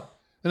cut it off.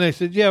 And they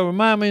said, "Yeah,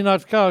 remind me not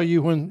to call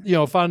you when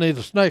if I need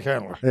a snake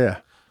handler." Yeah.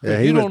 Yeah,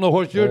 you don't know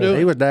what you're doing.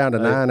 He was down to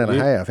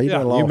 9.5. He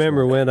done lost. You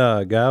remember when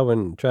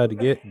Godwin tried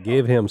to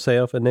give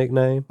himself a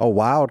nickname? Oh,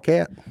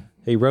 Wildcat?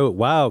 He wrote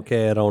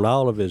Wildcat on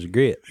all of his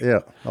grits.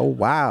 Yeah. Oh,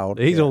 Wild.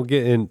 He's gonna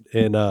get in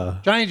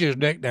change his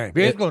nickname.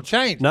 He's gonna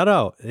change.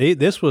 No.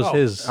 This was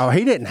his. Oh,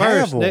 he didn't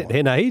first have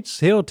one. Now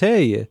he'll tell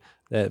you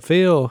that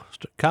Phil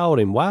called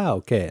him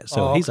Wildcat.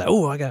 So he's like,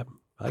 "Oh, I got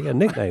a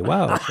nickname,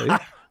 Wild." So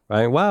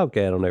right,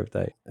 Wildcat on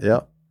everything.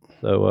 Yep.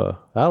 So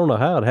I don't know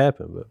how it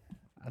happened, but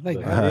I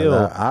think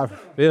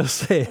Phil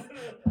said,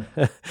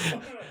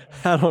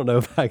 I don't know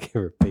if I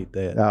can repeat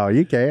that. Oh,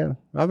 you can.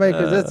 I mean,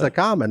 because it's a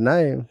common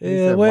name. He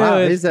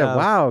said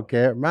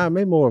Wildcat. Remind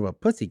me more of a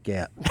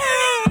pussycat.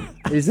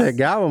 He said,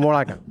 guy was more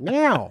like a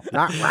meow,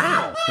 not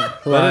wow.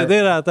 But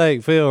then I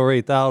think Phil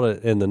rethought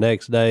it, and the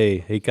next day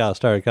he kind of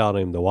started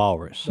calling him the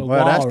Walrus.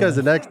 Well, that's because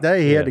the next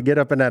day he had to get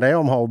up in that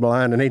elm hole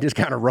blind, and he just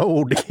kind of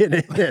rolled to get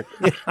in.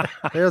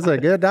 He was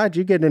like, good night,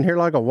 you get in here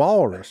like a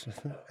walrus.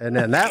 And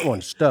then that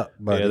one stuck,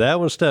 buddy. Yeah, that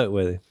one stuck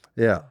with him.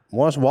 Yeah.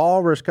 Once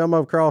walrus come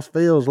across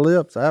Phil's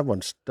lips, that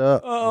one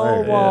stuck.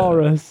 Oh,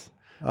 walrus.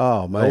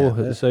 Oh, man.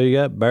 Oh, so you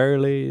got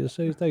Burley.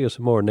 So you think of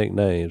some more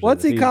nicknames.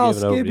 What's he called?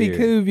 Skippy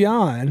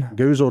Coovion.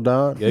 Goozle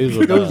Don.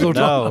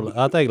 No,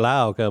 I think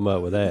Lyle come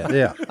up with that.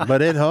 Yeah,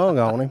 but it hung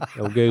on him.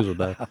 Oh, Goozle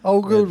Don.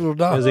 Oh, Goozle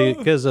Don.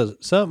 Because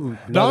something.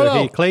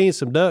 No. He cleaned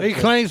some ducks. He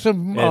cleaned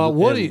some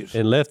woodies.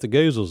 And left the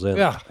goozles in.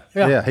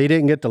 Yeah, he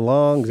didn't get the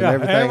lungs and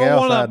everything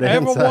else out there.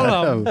 Every one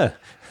of them.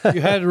 You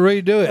had to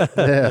redo it.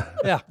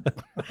 Yeah.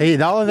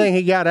 The only thing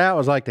he got out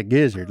was like the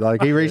gizzard.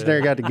 Like he reached there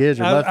and got the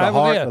gizzard, left the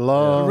heart, the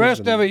lungs. The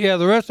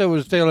rest of it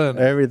was still in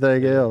there.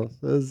 Everything else.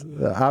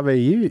 I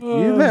mean,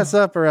 you mess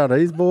up around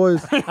these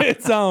boys.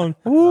 It's on.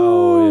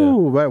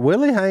 Ooh, but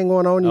Willie hang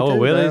one on you too. Oh,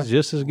 Willie's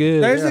just as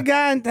good. There's a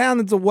guy in town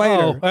that's a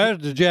waiter. Oh, there's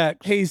the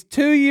Jacks. He's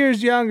 2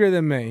 years younger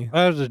than me.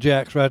 There's the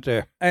Jacks right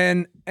there.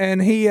 And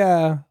he,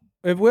 if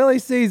Willie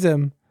sees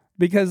him,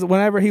 because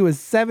whenever he was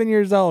 7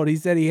 years old, he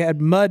said he had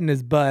mud in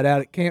his butt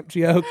out at Camp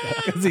Chioka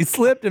because he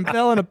slipped and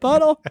fell in a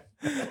puddle.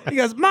 He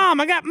goes,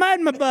 Mom, I got mud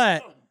in my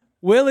butt.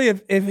 Willie,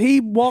 if he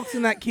walks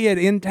in that kid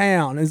in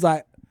town, is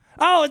like,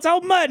 oh, it's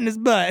old mud in his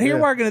butt. Here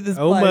working at this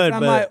place. Mud and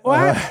I'm like,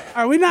 what?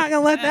 Are we not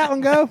going to let that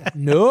one go?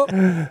 Nope.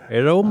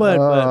 It's old mud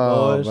butt,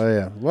 boys.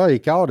 Man. Well, he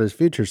called his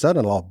future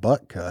son-in-law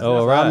butt cut.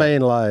 Oh, right. I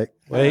mean, like.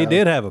 Well, he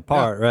did have a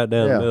part right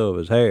down the middle of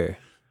his hair.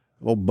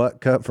 Little butt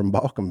cut from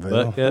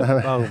Balkanville. Butt cut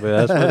from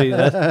Balkanville.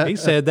 That's what he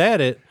said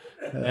that at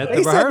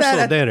the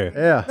rehearsal dinner.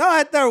 Yeah. No,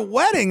 at their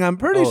wedding, I'm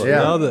pretty sure.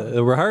 No,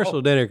 the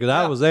rehearsal dinner, because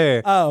I was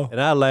there, and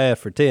I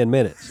laughed for 10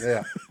 minutes.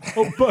 Yeah.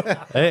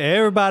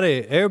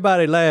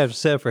 Everybody laughed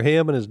except for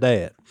him and his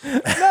dad.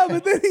 No,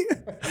 but then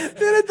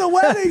at the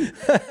wedding,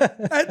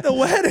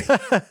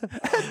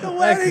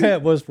 That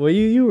crap was, well,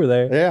 you were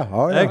there. Yeah.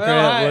 Oh, yeah. That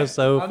crap was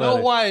so funny. I know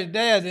why his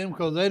dad didn't,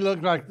 because they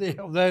look like them.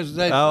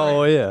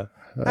 Oh, yeah.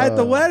 At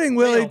the wedding,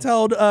 Willie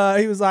told,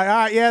 he was like, all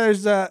right, yeah,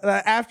 there's,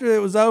 after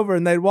it was over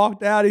and they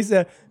walked out, he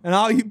said, and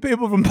all you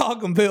people from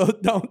Balkanville,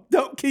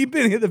 don't keep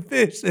any of the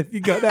fish if you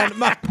go down to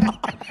my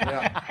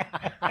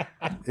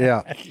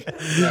Yeah.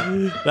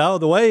 No,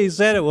 the way he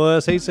said it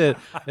was, he said,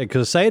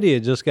 because Sadie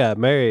had just got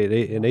married,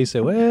 and he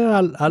said,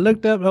 well, I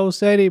looked up, old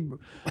Sadie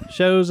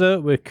shows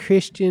up with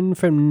Christian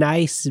from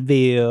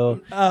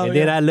Niceville, and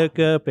then I look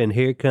up, and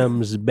here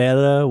comes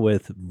Bella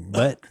with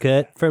butt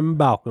cut from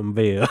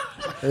Balkanville.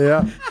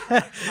 Yeah.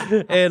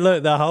 And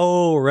look, the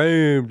whole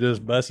room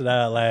just busted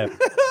out laughing.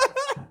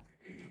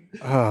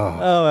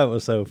 Oh, that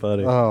was so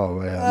funny. Oh,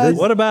 man.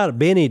 What about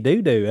Benny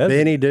Doo-Doo?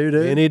 Benny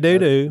Doo-Doo. Benny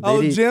Doo-Doo.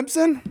 Oh,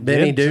 Jimson?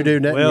 Benny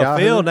Doo-Doo. Well,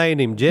 Phil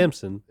named him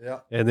Jimson. Yeah.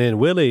 And then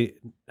Willie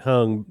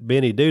hung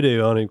Benny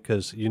Doo-Doo on him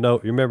because, you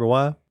remember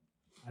why?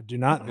 I do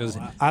not know.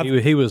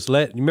 He was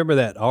you remember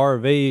that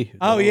RV?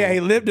 Oh, yeah, he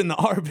lived in the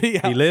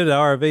RV house. He lived in the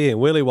RV, and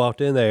Willie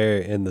walked in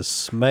there, and the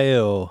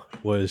smell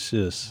was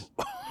just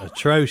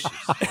atrocious.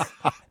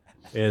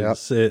 And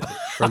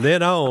from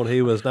then on,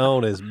 he was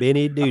known as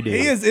Benny Doo-Doo.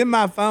 He is in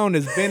my phone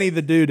as Benny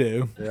the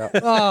Doo-Doo. Yeah.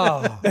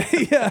 Oh.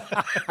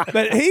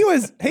 But he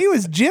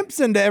was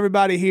Jimson to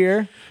everybody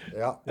here.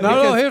 Yeah.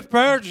 No, his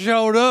parents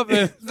showed up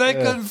and they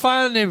couldn't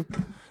find him.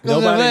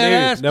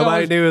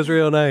 Nobody knew his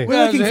real name.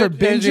 We're looking for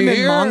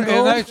Benjamin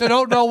Mongol. And they said,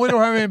 oh, no, we don't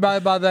have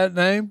anybody by that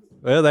name.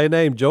 Well, they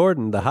named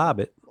Jordan the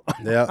Hobbit.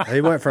 Yeah. He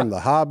went from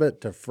the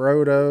Hobbit to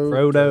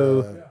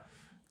Frodo.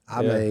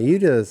 I mean, you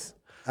just...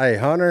 Hey,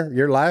 Hunter,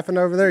 you're laughing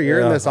over there.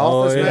 You're in this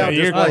office now.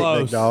 You're Just wait,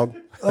 close. big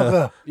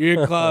dog.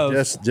 You're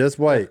close. Just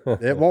wait.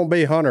 It won't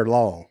be Hunter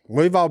long.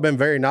 We've all been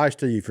very nice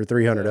to you for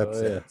 300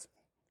 episodes.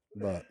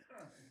 But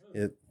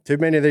too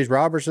many of these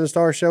Robertson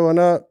stars showing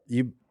up.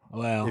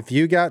 If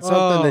you got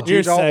something that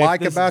you don't safe.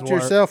 like This about is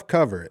work. yourself,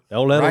 cover it.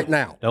 Don't let right them,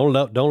 now.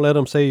 Don't let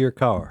them see your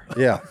car.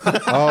 Yeah.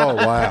 Oh,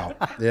 wow.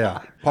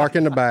 Yeah. Park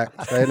in the back.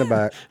 Stay in the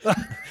back.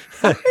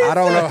 I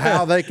don't know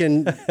how they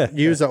can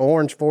use an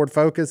orange Ford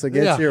Focus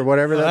against you or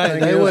whatever that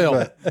thing is,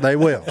 but they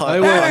will.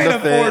 That ain't a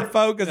Ford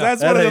Focus.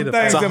 That's one of them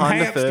things them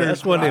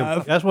hamsters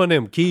That's one of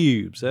them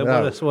cubes.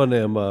 That's one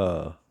of them.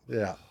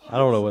 Yeah. I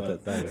don't know what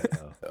that thing is.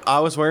 I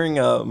was wearing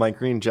my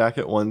green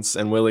jacket once,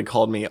 and Willie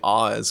called me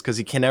Oz because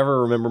he can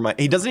never remember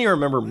he doesn't even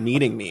remember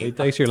meeting me. He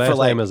thinks your last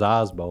name is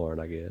Osborne,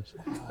 I guess.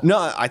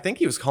 No, I think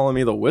he was calling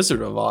me the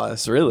Wizard of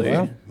Oz, really.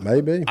 Well,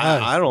 maybe.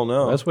 I don't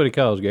know. That's what he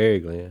calls Gary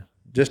Glenn.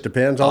 Just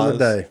depends on the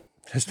day.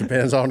 Just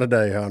depends on the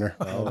day, Hunter.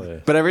 Oh, yeah.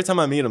 But every time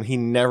I meet him, he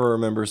never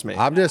remembers me.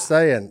 I'm just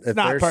saying, if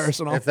Not there's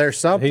personal. if there's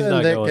something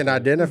not that going can to.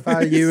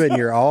 identify you in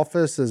your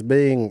office as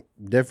being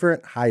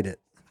different, hide it.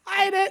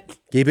 Hide it.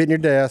 Keep it in your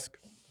desk.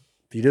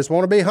 If you just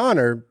want to be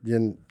Hunter,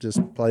 then just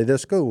play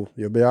this cool.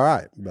 You'll be all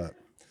right. But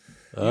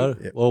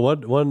Well,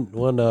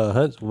 one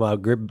hunt, when my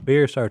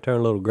beard started turning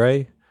a little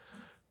gray,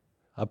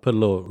 I put a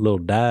little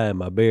dye in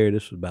my beard.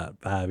 This was about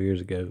 5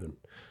 years ago, and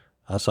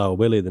I saw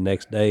Willie the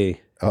next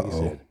day. He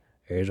said,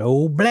 "There's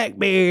old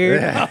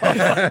Blackbeard."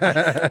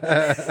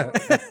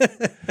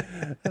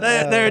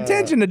 Their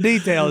attention to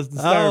detail is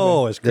disturbing.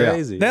 Oh, it's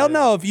crazy. They'll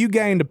know if you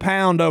gained a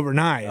pound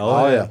overnight.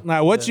 Oh, yeah.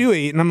 Like, what you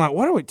eating? I'm like,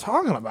 what are we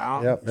talking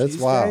about? Yep, it's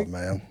Cheesesteak? wild,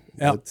 man.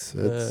 Yep. It's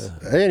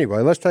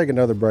anyway, let's take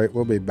another break.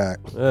 We'll be back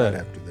right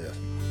after this.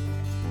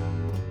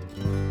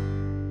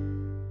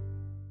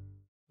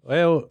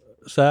 Well,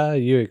 Si,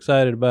 you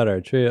excited about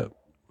our trip?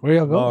 Where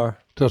y'all going? Bar.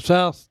 To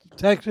South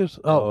Texas?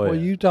 Oh, What are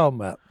yeah. you talking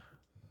about?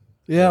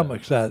 Yeah, I'm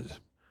excited.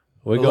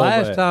 We The going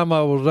last back. time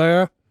I was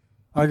there,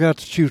 I got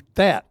to shoot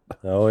that.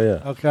 Oh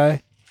yeah.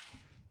 Okay.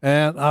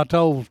 And I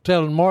was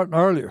telling Martin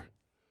earlier,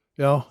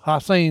 I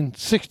seen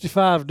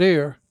 65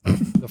 deer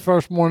the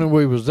first morning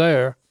we was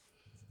there,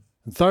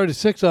 and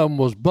 36 of them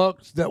was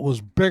bucks that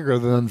was bigger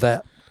than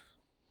that.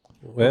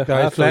 Well, Okay,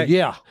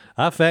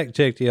 I fact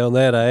checked you on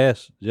that. I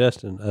asked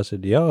Justin. I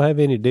said, "Do y'all have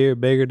any deer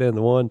bigger than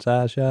the one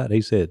Si shot?"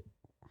 He said,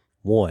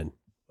 "One."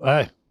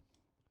 Hey.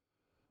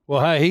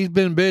 Well, hey, he's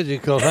been busy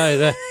because,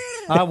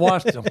 I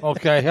watched him.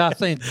 Okay. I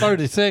seen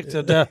 36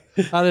 and I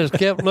just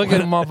kept looking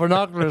at my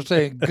binoculars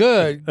saying,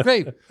 good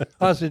grief.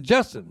 I said,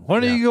 Justin,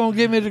 when are you going to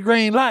give me the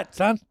green light,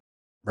 son?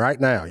 Right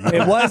now.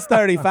 It was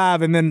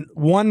 35, and then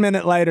 1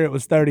 minute later, it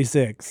was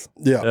 36.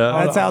 Yeah.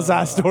 That's how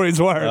side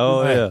stories work.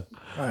 Oh yeah.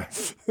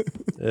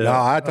 No,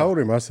 I told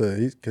him. I said,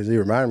 because he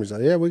reminded me, he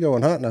said, "Yeah, we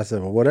going hunting." I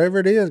said, "Well, whatever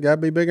it is, got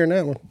to be bigger than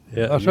that one."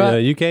 Yeah, That's right.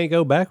 You can't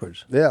go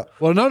backwards. Yeah.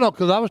 Well, no,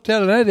 because I was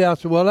telling Eddie, I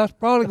said, well, that's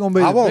probably going to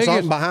be I the want biggest,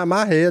 something behind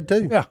my head,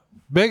 too. yeah,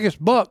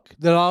 biggest buck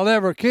that I'll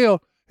ever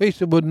kill. He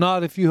said, but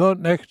not if you hunt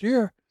next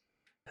year.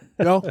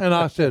 And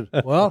I said,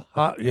 well,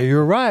 yeah,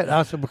 you're right.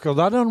 I said, because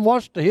I done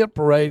watched the hit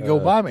parade go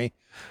by me,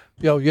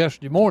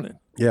 yesterday morning.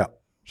 Yeah.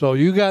 So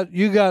you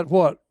got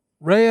what?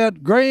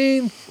 Red,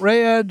 green,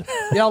 red,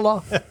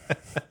 yellow,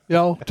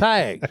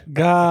 tag.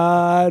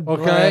 God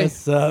Okay.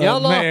 bless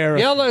America.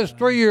 Yellow is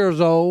 3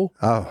 years old.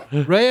 Oh,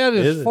 Red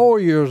is 4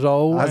 years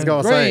old. I was and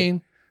gonna say-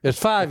 green is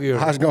 5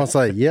 years I was old. going to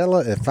say yellow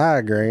is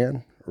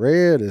 $5,000,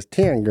 red is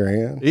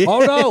 $10,000, Oh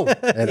no.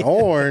 and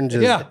orange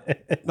is. Yeah.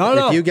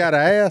 No. If you got to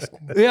ask,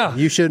 Yeah.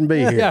 you shouldn't be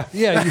here.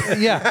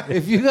 Yeah.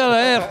 If you gotta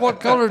ask what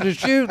color to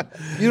shoot,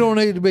 you don't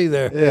need to be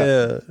there.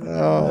 Yeah.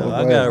 Oh,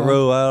 I got a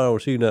rule. I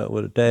don't shoot nothing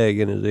with a tag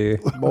in his ear.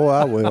 boy,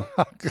 I will.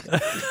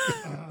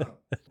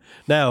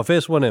 Now, if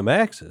it's one of them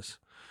axes,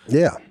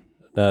 Yeah.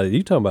 now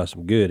you talking about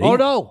some good. Oh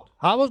no,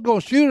 I was gonna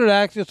shoot at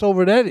Axis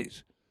over at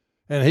Eddie's,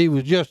 and he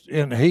was just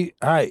and he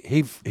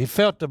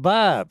felt the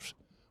vibes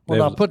when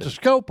There I was- put the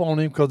scope on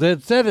him because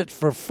they'd set it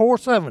for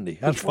 470.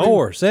 That's what he-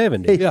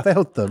 470. He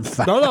felt the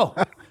vibe. No.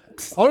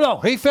 Oh no,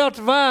 he felt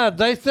the vibe.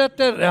 They set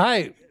that.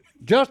 Hey,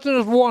 Justin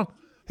is one.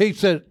 He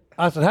said,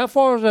 I said, how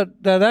far is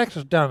that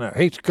Axis down there?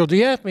 Because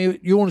he asked me,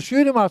 you want to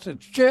shoot him? I said,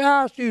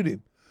 yeah, I'll shoot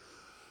him.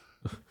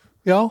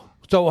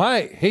 So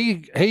hey,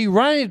 he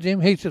ranged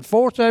him. He said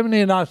 470,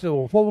 and I said,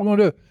 well, what we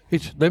gonna do? He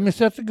said, let me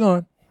set the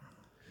gun.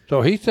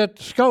 So he set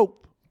the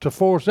scope to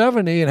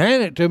 470 and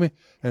handed it to me.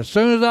 And as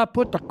soon as I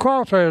put the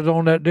crosshairs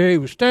on that deer, he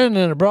was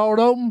standing in the broad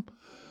open.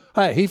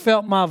 Hey, he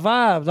felt my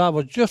vibes. I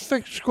was just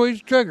fixing to squeeze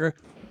the trigger,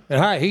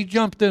 and hey, he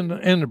jumped in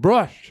the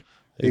brush.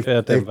 He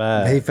felt that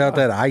vibe. He felt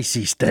that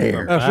icy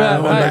stare. That's right.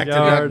 Going back to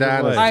Duck yards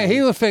Dynasty. away. Hey,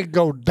 he was fit to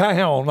go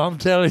down. I'm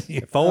telling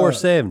you.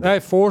 470. Hey,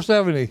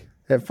 470.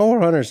 At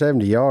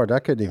 470 yards, I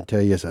couldn't even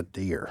tell you it's a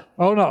deer.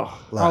 Oh no!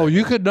 Oh,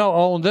 you could know.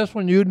 Oh, on this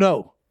one, you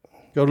know.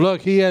 Cause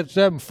look, he had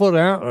 7 foot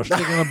antlers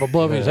sticking up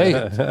above his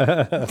head.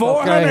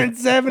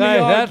 470 Hey, that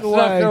yards away.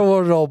 sucker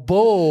was a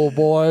bull,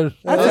 boys.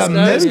 That's This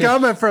amazing.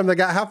 coming from the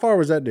guy. How far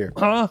was that deer?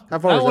 Huh? How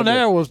far That was one that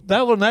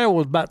deer? there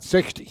was about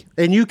 60.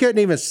 And you couldn't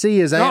even see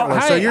his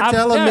antlers. So hey, you're I'm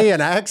telling telling- me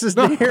an axis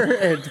deer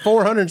at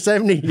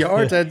 470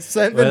 yards at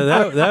 7?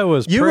 Well, that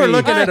was you were pre-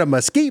 looking Hey, at a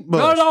mesquite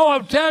bush. No,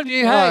 I'm telling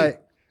you, hey, Right.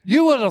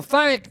 you would have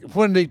think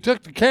when they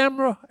took the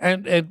camera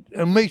and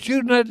me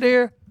shooting that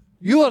deer,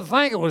 you would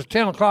think it was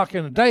 10 o'clock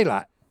in the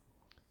daylight.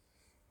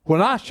 When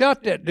I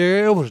shot that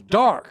deer, it was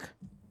dark.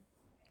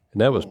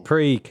 And that was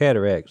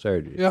pre-cataract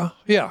surgery.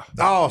 Yeah.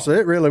 Oh, so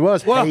it really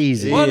was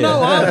hazy. Well, no,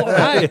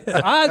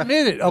 I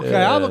admit it. Okay,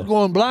 I was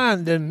going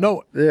blind, didn't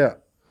know it.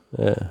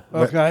 Yeah.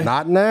 Okay.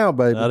 Not now,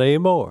 baby. Not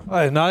anymore.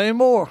 Hey, not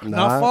anymore.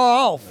 Not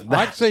far off.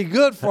 I can see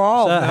good far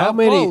off. So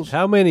Now,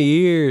 how many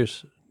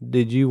years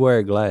did you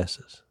wear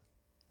glasses?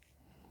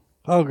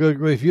 Oh, good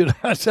grief. You'd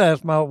have to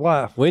ask my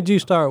wife. When did you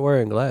start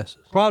wearing glasses?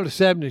 Probably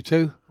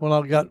 72 when I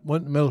went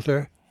in the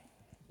military.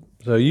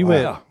 So you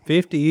went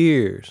 50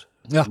 years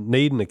Yeah.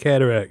 needing a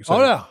cataract Oh,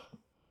 surgery. yeah.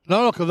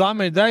 No, because I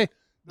mean,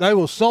 they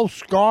were so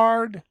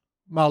scarred,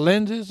 my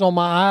lenses on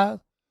my eyes,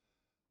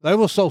 they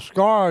were so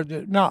scarred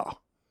that, no.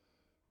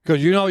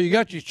 Because, you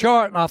got your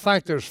chart, and I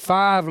think there's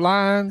 5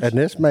 lines. And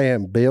this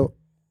man built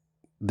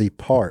the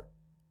part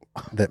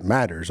that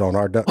matters on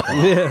our duck call.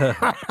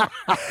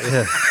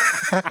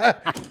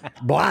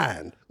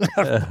 Blind.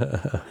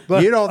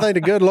 You don't think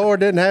the good Lord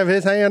didn't have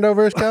his hand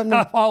over his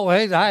company? Oh,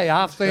 hey,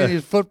 I've seen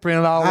his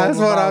footprint all over. That's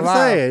what I'm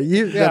saying.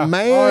 The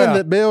man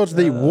that builds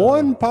the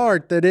one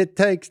part that it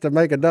takes to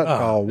make a duck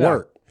call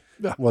work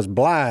was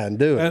blind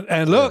doing it.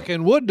 And look,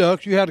 in wood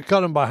ducks, you had to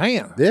cut them by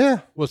hand. Yeah.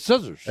 With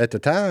scissors. At the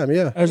time,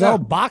 yeah. There's a whole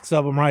box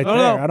of them right there.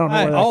 I don't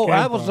know where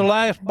that came was from. the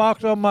last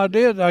box of them I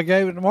did. I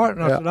gave it to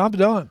Martin. I said, I'm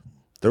done.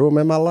 Threw him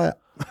in my lap.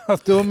 I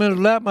threw them in his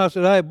lap, and I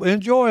said, hey,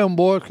 enjoy them,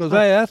 boys, because,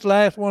 hey, that's the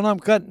last one I'm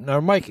cutting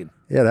or making.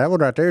 Yeah, that one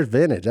right there is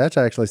vintage. That's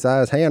actually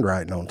size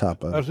handwriting on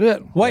top of it. That's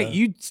it. Wait,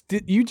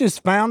 you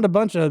just found a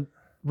bunch of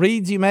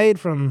reeds you made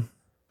from...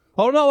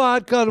 Oh, no,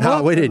 I'd cut them No,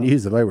 up. we didn't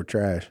use them. They were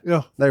trash.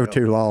 Yeah. They were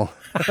too long.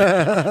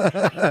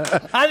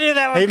 I knew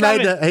that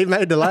was He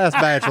made the last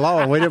batch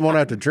long. We didn't want to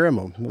have to trim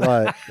them.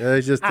 Like,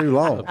 it's just too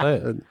long.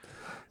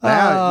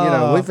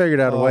 Now, we figured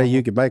out a way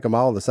you could make them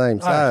all the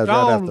same size right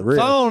off the rib.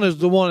 Stone is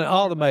the one that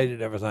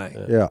automated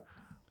everything. Yeah.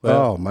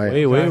 Well, oh, man.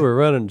 We were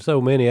running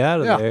so many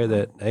out of there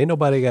that ain't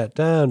nobody got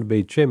time to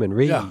be trimming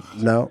reeds. Yeah.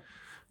 No.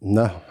 Ain't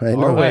Or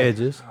no way.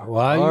 wedges. Well,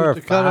 I Or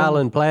used to cut 'em.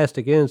 filing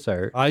plastic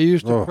insert. I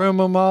used to trim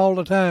them all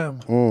the time.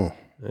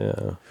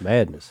 Yeah.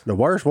 Madness. The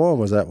worst one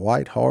was that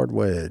white hard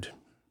wedge.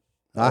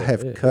 I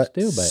have cut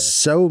still bad.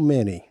 so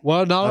many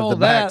Well, not of only the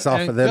backs that, off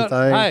and of them cut-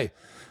 things.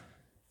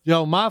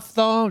 Hey, my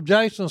thumb,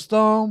 Jason's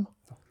thumb,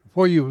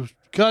 before you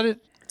cut it,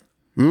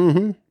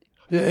 you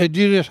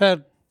just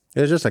had.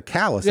 It was just a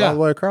callus all the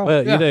way across.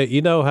 Well,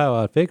 you know how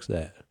I fix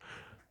that.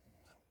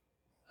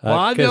 Well,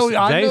 I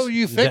know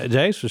you fixed it.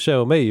 Jace was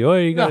showing me. Oh,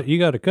 you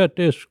got to cut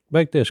this,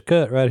 make this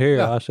cut right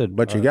here. I said,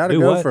 But you got to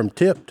do go what? from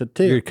tip to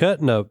tip. You're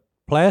cutting a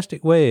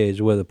plastic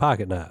wedge with a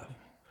pocket knife.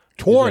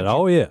 Toward He said,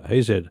 oh yeah.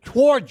 He said,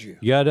 Towards you.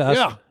 you got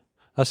to.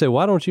 I said,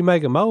 why don't you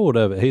make a mold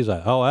of it? He's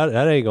like, oh,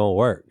 that ain't gonna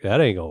work. That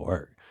ain't gonna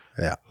work.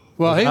 Yeah.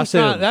 Well, I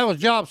said- that was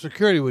job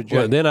security with Jay.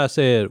 Well, then I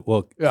said,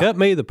 well, cut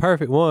me the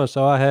perfect one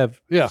so I have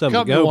something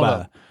cut to me go one by.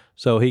 up.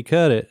 So he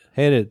cut it,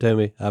 handed it to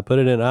me. I put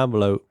it in an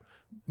envelope.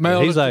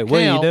 Mailed He's it to like,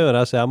 what are you Cam. doing?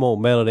 I said, I'm going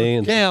to mail it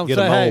in, Cam, get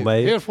say, them hey,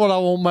 homemade. here's what I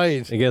want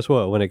made. And guess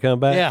what? When it come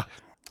back, Yeah.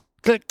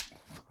 Click.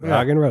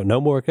 rock and roll. No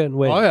more cutting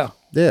wedges. Oh, yeah.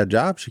 Yeah,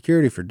 job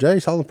security for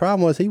Jace. All the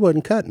problem was he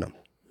wasn't cutting them.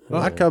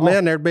 I'd come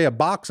in, there'd be a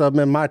box of them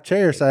in my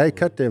chair, say, hey,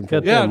 cut them.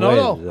 Cut Yeah, them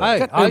no. wedges.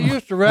 Hey, I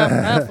used to wrap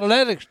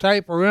athletics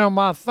tape around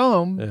my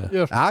thumb.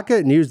 Just I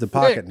couldn't use the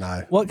pocket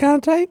knife. What kind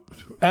of tape?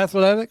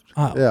 athletics.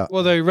 Yeah.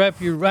 Well, they wrap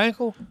your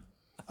ankle.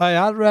 Hey,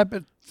 I'd wrap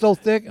it so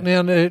thick, and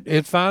then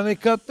it finally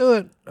cut through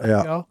it. Yeah.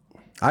 You know?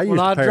 I used When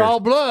I a pair draw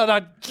of, blood,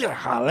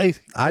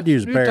 I'd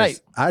use a New pair. tape.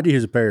 I'd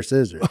use a pair of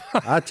scissors.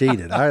 I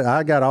cheated.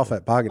 I got off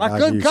that pocket knife. I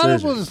couldn't used cut it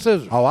scissors. with a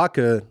scissors. Oh, I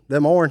could.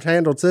 Them orange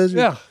handled scissors.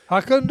 Yeah,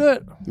 I couldn't do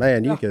it.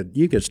 Man,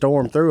 you could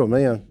storm through them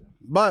then.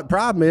 But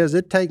problem is,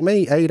 it'd take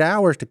me 8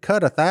 hours to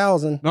cut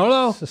 1,000,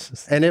 No.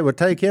 and it would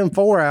take him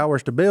 4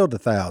 hours to build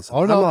 1,000.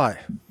 Oh, no. I'm like,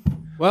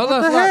 Well, the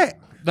that's heck?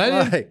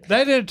 right.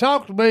 They didn't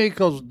talk to me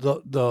because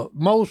the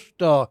most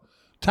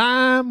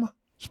time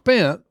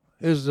spent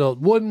is the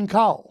wooden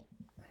call,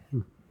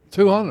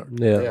 200.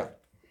 Yeah.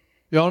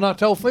 You know, and I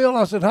told Phil,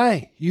 I said,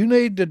 hey, you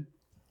need to,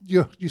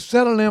 you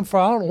settle them for,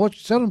 I don't know what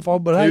you're selling for,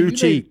 but hey, Too you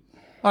cheap. need-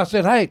 I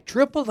said, hey,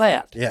 triple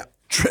that. yeah.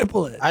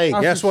 Triple it. Hey,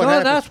 I guess said, what son,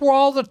 happened? that's where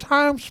all the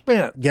time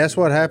spent. Guess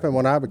what happened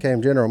when I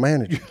became general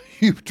manager?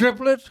 You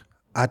triple it?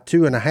 I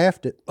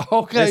 2.5'd it.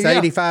 Okay, It's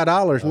yeah.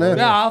 $85 now.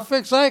 Yeah, I'll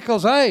fix that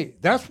because, hey,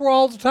 that's where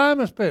all the time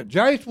is spent.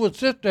 Jace would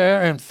sit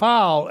there and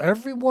file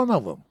every one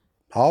of them.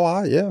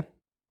 Oh, yeah.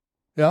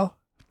 Yeah.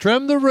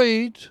 Trim the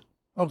reeds,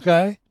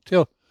 okay,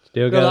 till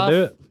Still got to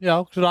do it. You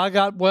know, till I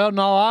got, well,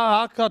 no,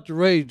 I cut the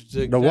reeds.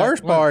 The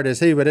worst part is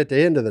he would, at the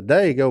end of the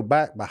day, go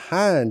back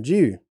behind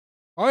you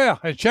Oh, yeah,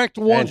 and check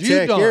the and ones you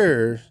check done.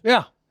 yours,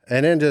 Yeah,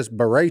 and then just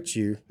berate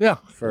you yeah.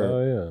 for. Oh,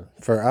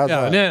 yeah. I was Yeah,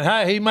 like, and then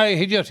hey,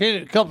 he just hit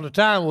it a couple of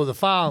times with a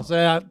file and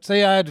said,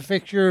 see, I had to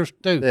fix yours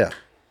too. yeah. Yeah,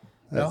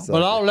 That's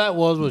but all that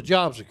was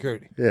job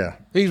security. yeah.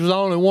 He was the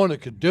only one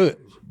that could do it.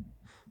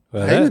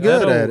 Well, He was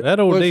good at it.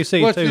 That old Which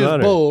DC is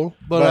 200. bull,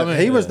 but But I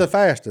mean, he was the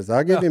fastest.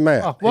 I'll give him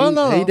that. Well, he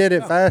no. did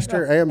it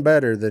faster and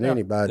better than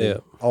anybody Yeah.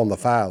 on the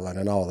filing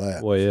and all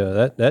that. Well,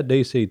 yeah, that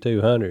DC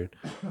 200,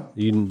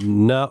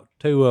 not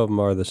two of them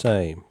are the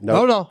same.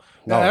 no.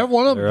 Every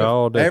one of them. They're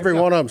all different. Every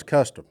one of them's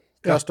custom.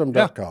 Custom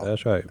duck call.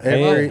 That's right.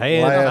 Every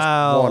Hand last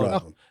filed, one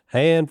of them.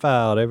 Hand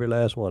filed, every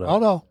last one of them. Oh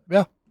no,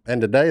 yeah. And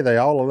today they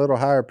all a little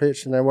higher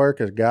pitched than they were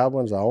because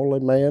Godwin's the only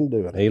man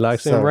doing it. He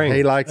likes them ringers.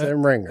 He likes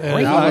them ringers.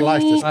 he Godwin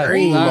likes to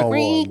scream on one,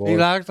 He boy.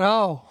 liked it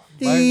all.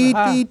 Dee,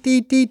 dee,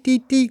 dee, dee, dee,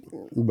 dee.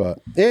 But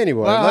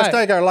anyway, All let's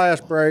right. take our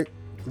last break,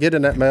 get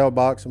in that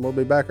mailbox, and we'll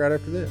be back right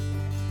after this.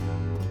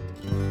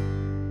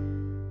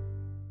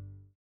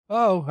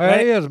 Oh, there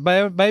he is,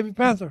 baby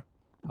panther.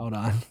 Hold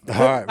on. All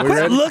right, we Quit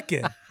ready?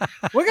 looking.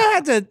 We're gonna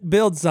have to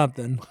build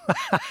something,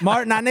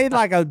 Martin. I need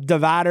like a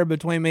divider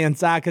between me and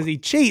Si because he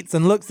cheats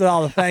and looks at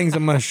all the things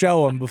I'm gonna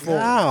show him before.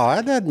 No,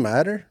 that doesn't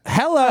matter.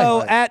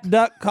 Hello at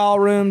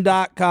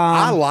duckcallroom.com.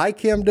 I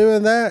like him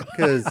doing that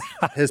because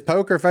his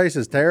poker face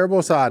is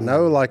terrible, so I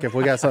know like if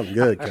we got something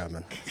good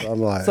coming. So I'm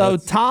like, So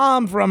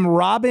Tom from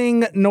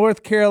Robbing,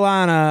 North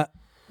Carolina.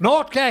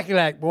 North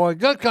Cackalack, boy,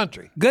 good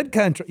country. Good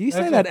country. You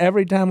say that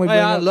every time we bring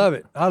Hey, I up- love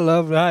it. I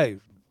love it.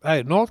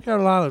 Hey, North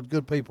Carolina's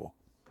good people,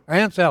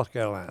 and South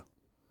Carolina.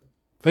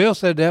 Phil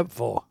said that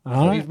before.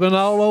 All right. He's been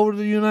all over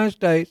the United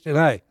States, and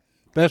hey,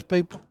 best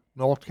people,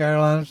 North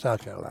Carolina,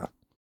 South Carolina.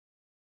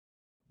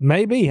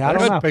 Maybe. I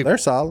don't know. they're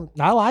solid.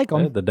 I like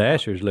them. Yeah, the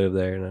Dashers live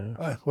there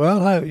now. Well,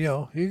 hey,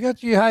 you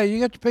got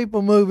your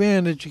people move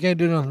in that you can't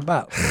do nothing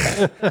about.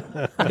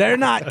 They're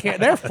not.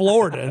 They're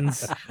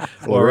Floridans.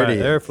 Floridian.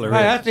 They're Hey,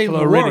 Floridian. that's even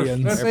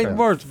Floridians. worse. That's even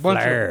worse. All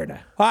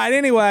right.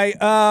 Anyway,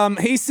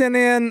 he sent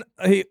in.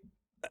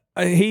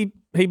 He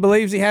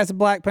believes he has a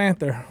Black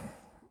Panther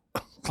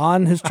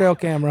on his trail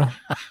camera.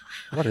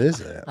 What is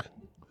that?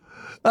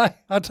 Hey,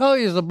 I told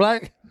you, it's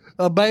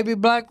a baby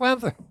Black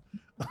Panther.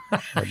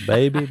 A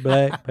baby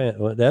Black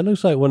Panther. That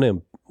looks like one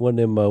of them.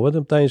 What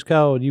them things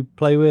called? You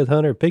play with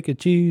Hunter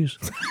Pikachu's.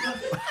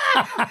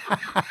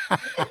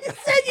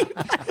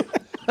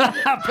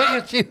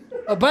 Pikachu,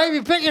 a baby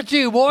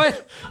Pikachu, boy.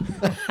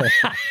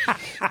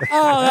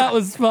 Oh, that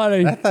was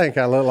funny. I think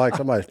I look like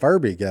somebody's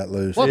Furby got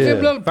loose. What's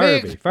them little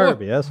pigs?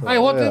 Furby. That's what. Hey,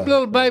 what's them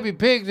little baby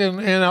pigs in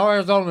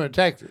Arizona and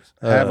Texas?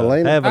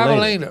 Javelina?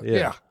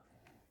 Javelina.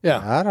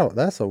 Yeah. I don't.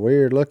 That's a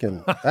weird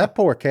looking. That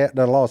poor cat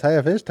done lost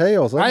half his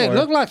tail somewhere. Hey, it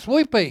looked like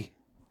Sweet Pea.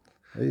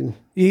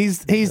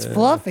 He's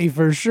fluffy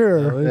for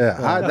sure.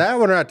 Yeah, that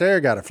one right there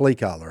got a flea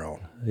collar on.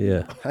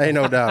 Yeah. Ain't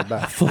no doubt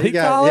about it. Flea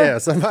collar? Yeah,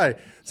 somebody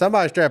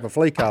strap a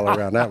flea collar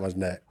around that one's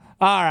neck.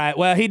 All right.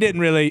 Well, he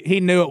didn't really. He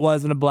knew it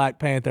wasn't a Black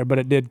Panther, but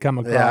it did come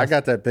across. Yeah, I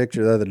got that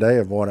picture the other day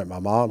of one at my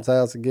mom's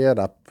house again.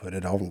 I put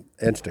it on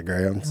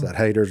Instagram so that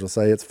haters will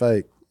say it's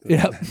fake.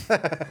 Yep.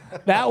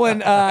 That one.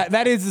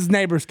 That is his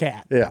neighbor's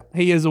cat. Yeah.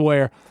 He is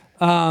aware.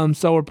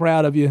 So we're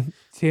proud of you,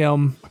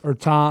 Tim or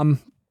Tom,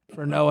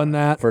 for knowing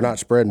that. For not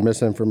spreading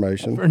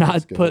misinformation. For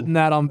not putting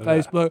that on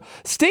Facebook.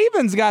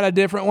 Steven's got a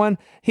different one.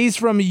 He's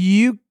from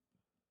Yucapa.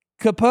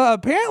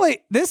 Apparently,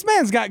 this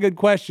man's got good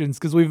questions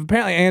because we've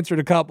apparently answered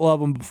a couple of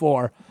them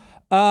before.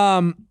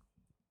 And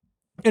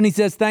he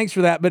says, thanks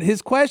for that. But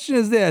his question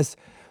is this.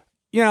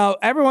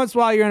 Every once in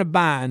a while you're in a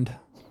bind.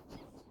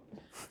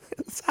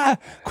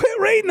 Quit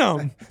reading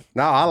them.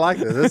 No, I like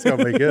this. This is going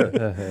to be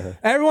good.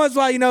 Every once in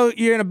a while,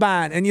 you're in a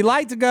bind. And you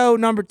like to go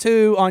number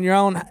 2 on your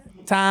own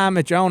time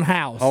at your own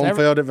house. Home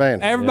field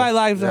advantage. Everybody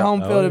likes a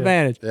home field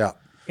advantage. Yeah.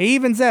 He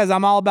even says,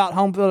 I'm all about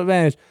home field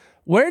advantage.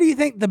 Where do you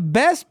think the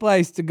best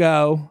place to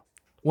go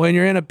when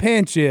you're in a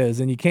pinch is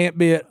and you can't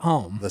be at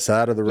home? The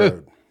side of the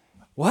road.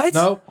 What?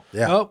 Nope.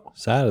 Yeah. Nope.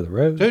 Side of the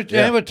road.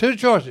 Two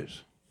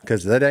choices.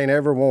 Because that ain't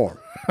ever warm.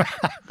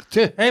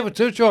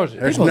 Two choices.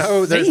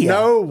 There's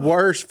no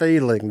worse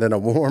feeling than a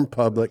warm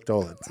public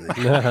toilet seat.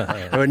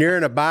 When you're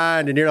in a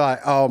bind and you're like,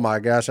 oh my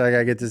gosh, I got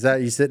to get this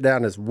out. You sit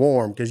down, it's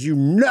warm because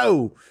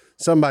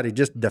somebody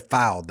just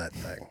defiled that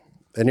thing.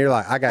 And you're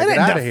like, I got to get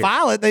out of here. They didn't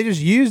defile it. They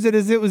just used it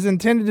as it was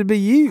intended to be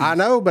used. I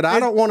know, but I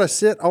don't want to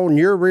sit on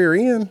your rear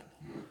end.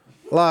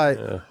 Like,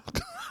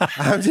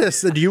 I'm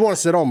just, do you want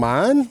to sit on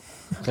mine?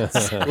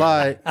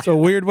 Like, it's a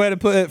weird way to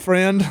put it,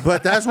 friend.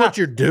 But that's what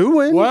you're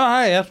doing.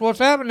 Well, hey, that's what's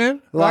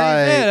happening.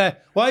 Like you said,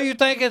 why you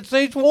think it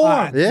seats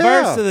warm? Yeah.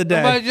 Verse of the day.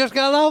 Somebody just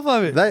got off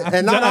of it.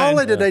 And not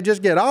only did they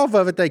just get off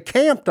of it, they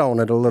camped on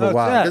it a little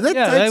while. Because it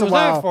takes they was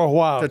there for a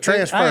while to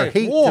transfer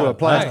Hey, heat warm. to a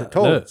plastic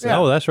toilet.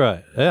 Oh, that's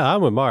right. Yeah,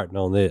 I'm with Martin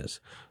on this.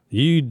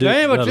 You do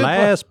Damn it, the you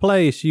last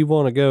place you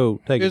want to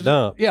go take a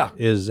dump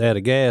is at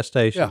a gas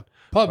station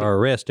or a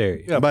rest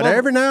area. Yeah, But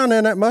every now and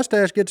then that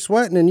mustache gets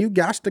sweating and you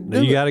got to do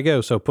it. You got to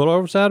go. So pull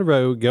over the side of the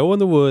road, go in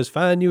the woods,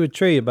 find you a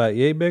tree about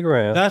yay big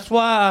around. That's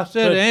why I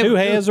said Put two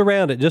hands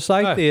around it just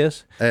like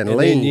this. And then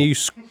lean. you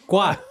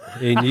squat.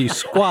 And you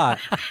squat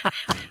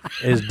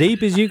as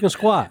deep as you can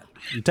squat.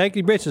 You take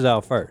your britches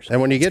off first.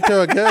 And when you get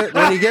to a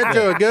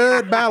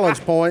good balance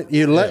point,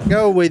 you let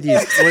go with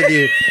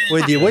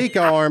your weak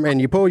arm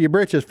and you pull your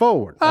britches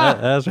forward.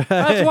 That's right.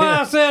 That's why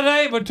I said,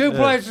 hey, but 2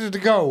 places to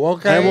go,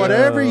 okay? And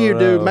whatever you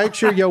do, make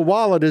sure your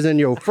wallet is in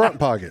your front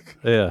pocket.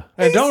 Yeah.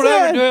 And don't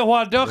ever do it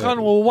while duck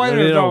hunting with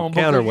waders don't on,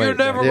 because counterweight you're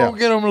never that. going to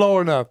get them low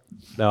enough.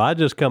 No, I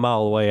just come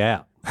all the way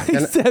out. He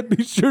said,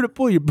 be sure to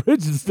pull your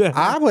bridges down.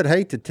 I would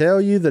hate to tell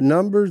you the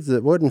numbers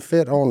that wouldn't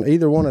fit on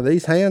either one of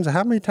these hands.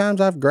 How many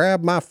times I've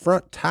grabbed my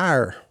front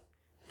tire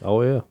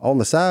Oh, yeah. on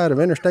the side of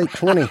Interstate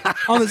 20?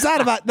 On the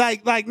side of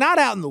like not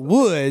out in the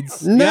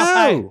woods. No.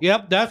 Hey,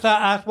 yep, that's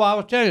why I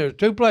was telling you. There's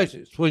 2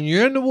 places. When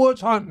you're in the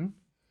woods hunting,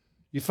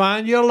 you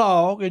find your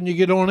log and you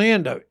get on the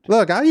end of it.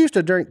 Look, I used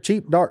to drink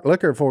cheap dark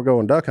liquor before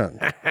going duck hunting.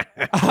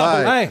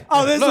 Hey,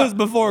 This was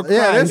before Christ.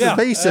 Yeah, this is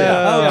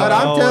B-Cell. But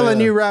I'm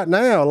telling you right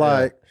now,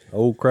 like,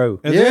 Old crow.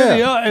 and Yeah. then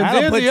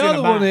That'll the put you in a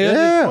other one bind. is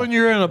Yeah. when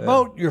you're in a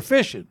boat, you're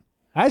fishing.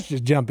 That's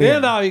just jump in.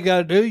 Then all you got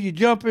to do, you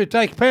jump in,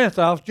 take your pants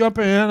off, jump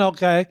in,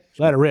 okay.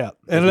 Let it rip.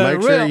 And let it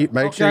rip.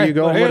 Make sure you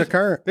go with a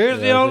current. Here's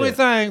the only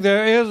thing.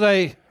 There is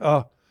a,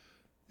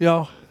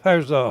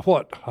 there's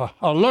a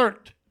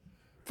alert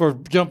for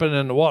jumping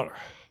in the water.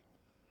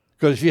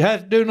 Because if you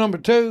have to do number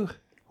 2,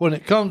 when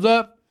it comes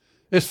up,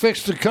 it's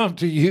fixed to come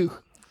to you.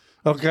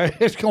 Okay,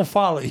 it's gonna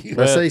follow you.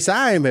 But see, Si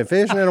ain't been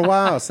fishing in a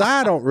while. Si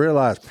don't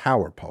realize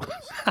power poles.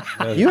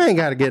 You ain't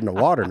got to get in the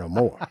water no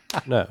more.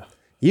 No.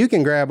 You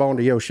can grab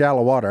onto your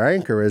shallow water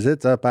anchor as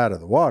it's up out of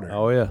the water.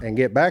 Oh, yeah. And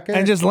get back in.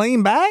 And just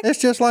lean back? It's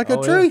just like a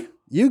tree. Yeah.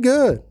 You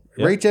good.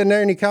 Yep. Reach in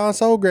there in your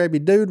console, grab your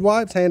dude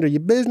wipes, handle your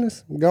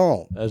business, and go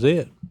on. That's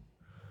it.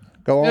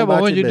 Go on. Yeah,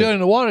 but when you're business. doing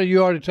the water,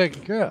 you already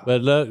taken care of.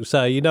 But look,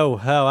 so you know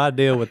how I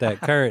deal with that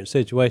current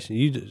situation.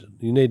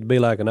 You need to be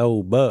like an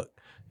old buck.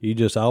 You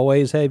just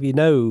always have your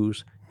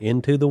nose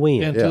into the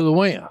wind. Into the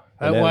wind.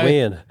 That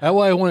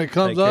way, when it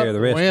comes up, the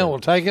wind will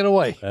take it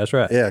away. That's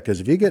right. Yeah, because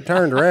if you get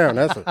turned around,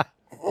 that's what.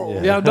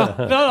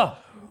 No.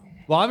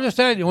 Well, I'm just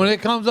telling you, when it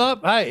comes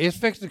up, hey, it's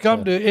fixed to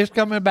come to. It's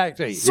coming back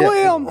to you.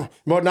 Swim. Yeah.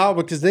 Well, no,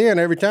 because then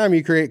every time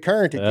you create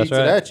current, it keeps it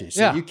at you.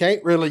 So you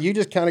can't really. You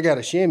just kind of got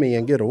to shimmy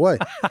and get away.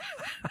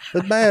 It's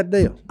a bad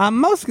deal. I'm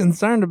most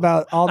concerned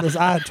about all this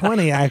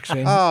I-20 action.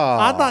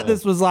 I thought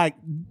this was like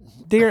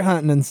deer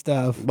hunting and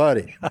stuff.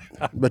 Buddy,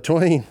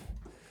 between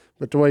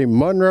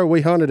Monroe,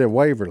 we hunted in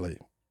Waverly.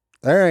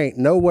 There ain't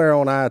nowhere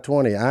on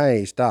I-20 I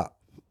ain't stopped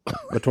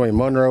between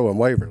Monroe and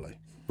Waverly.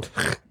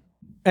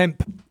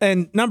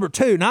 And number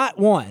 2, not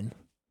 1.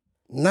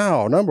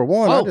 No, number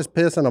 1, I just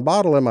piss in a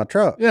bottle in my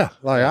truck. Yeah.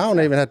 Like, I don't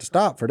even have to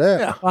stop for that.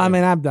 Yeah. Well, I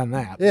mean, I've done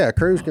that. Yeah,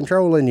 cruise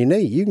control in your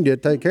knee. You can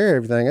just take care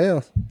of everything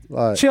else.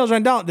 Like,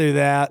 Children, don't do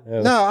that.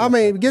 no, I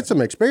mean, get some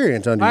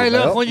experience under your Hey,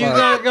 belt. look, when you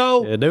gotta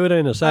go. Yeah, do it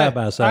in a side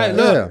by side. Hey,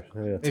 look,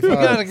 if you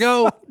gotta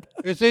go,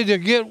 it's either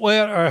get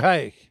wet or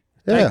hey,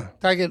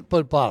 take it and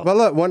put a bottle. But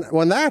look,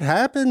 when that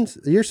happens,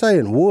 you're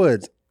saying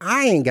woods.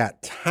 I ain't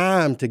got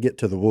time to get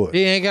to the woods.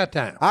 He ain't got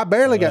time. I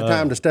barely got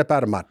time to step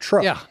out of my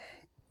truck. Yeah.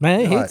 Man,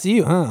 it hits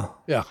you, huh?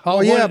 Yeah.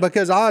 Oh, yeah,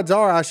 because odds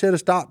are I should have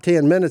stopped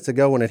 10 minutes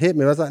ago when it hit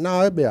me. I was like,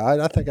 no, it'd be all right.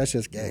 I think that's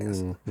just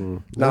gas.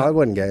 No, it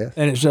wasn't gas.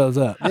 And it shows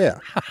up. Yeah.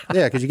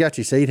 Yeah, because you got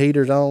your seat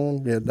heaters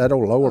on. Yeah, that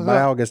old lower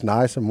bow gets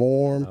nice and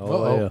warm.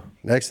 Oh, yeah.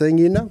 Next thing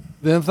you know.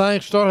 Then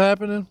things start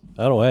happening.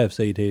 I don't have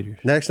seat heaters.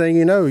 Next thing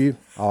you know,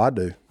 I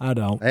do. I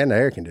don't. And the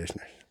air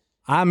conditioners.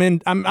 I'm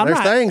There's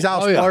not. things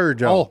I'll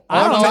splurge on.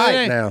 I'm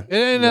tight now. It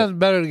ain't nothing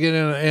better to get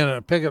in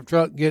a pickup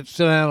truck and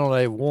sit down on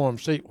a warm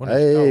seat. When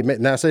Hey,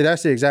 now see,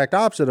 that's the exact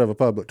opposite of a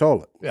public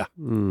toilet. Yeah.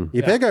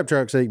 Your pickup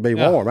truck seat can be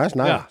warm. That's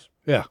nice.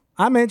 Yeah.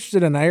 I'm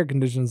interested in the air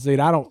conditioned seat.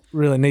 I don't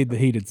really need the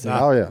heated seat.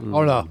 Oh, yeah.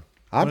 Oh, no.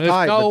 I'm When it's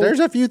tight, but cold- there's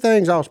a few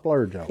things I'll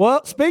splurge on.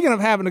 Well, speaking of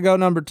having to go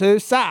number 2,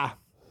 Si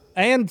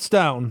and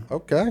Stone.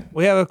 Okay.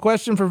 We have a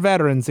question for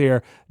veterans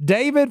here.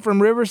 David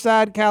from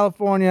Riverside,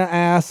 California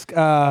asks,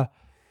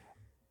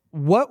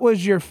 what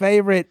was your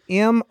favorite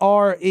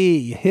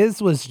MRE?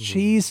 His was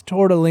cheese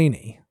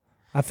tortellini.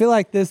 I feel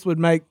like this would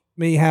make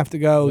me have to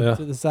go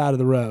to the side of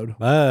the road.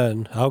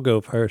 Mine, I'll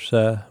go first.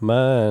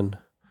 Mine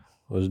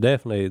was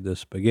definitely the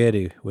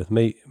spaghetti with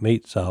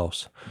meat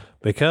sauce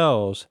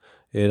because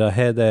it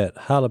had that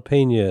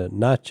jalapeno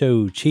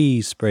nacho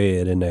cheese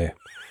spread in there,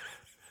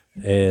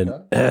 and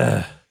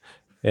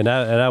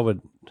I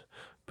would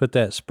put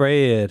that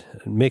spread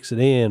and mix it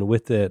in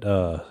with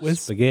that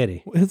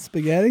spaghetti. With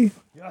spaghetti?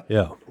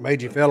 Yeah.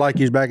 Made you feel like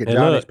you was back at And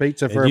Johnny's look,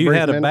 Pizza for and a you brief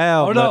had a minute.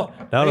 bowel. Oh, no.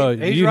 No,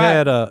 He's you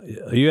right. had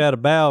a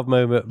bowel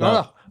movement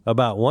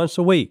about once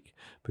a week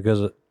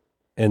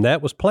and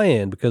that was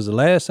planned because the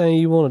last thing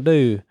you want to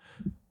do,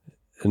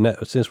 and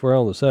that, since we're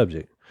on the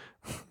subject,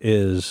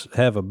 is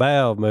have a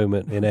bowel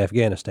movement in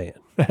Afghanistan.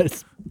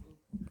 That's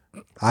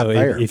I So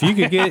fair. if you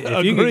could get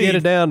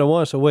it down to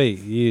once a week,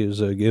 it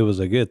was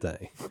a good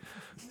thing.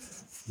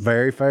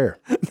 Very fair.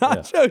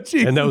 nacho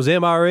cheese. And those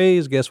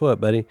MREs, guess what,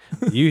 buddy?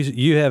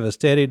 You have a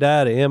steady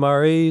diet of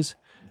MREs,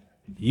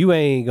 you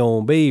ain't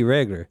gonna be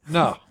regular.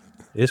 No.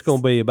 It's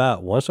gonna be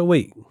about once a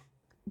week.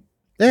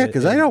 Yeah,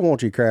 because they don't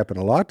want you crapping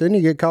a lot. Then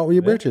you get caught with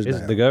your britches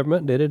down. The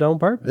government did it on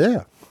purpose.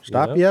 Yeah.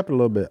 Stop you up a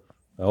little bit.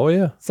 Oh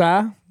yeah.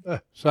 Si?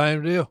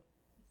 Same deal.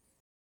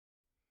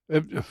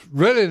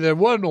 Really, there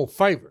was no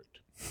favorite.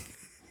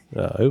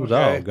 No, it was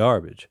all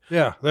garbage.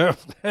 Yeah,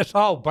 that's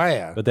all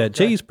bad. But that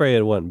cheese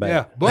spread wasn't bad.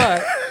 Yeah,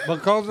 but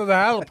because of the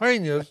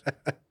jalapenos,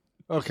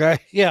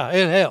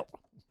 it helped.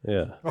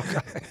 Yeah.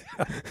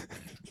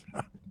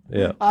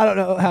 Yeah. I don't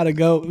know how to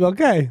go.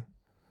 Okay.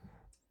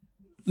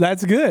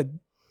 That's good.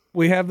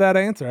 We have that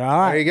answer. All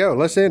right. There you go.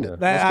 Let's end it.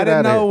 Let's I get didn't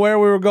outta know here. where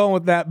we were going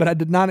with that, but I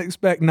did not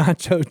expect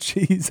nacho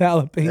cheese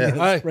jalapeno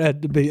Hey.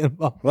 spread to be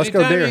involved. Let's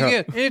go deer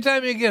hunt.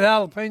 Anytime you get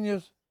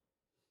jalapenos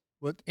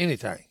with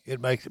anything, it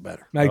makes it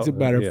better. Makes it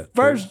better. yeah,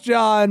 1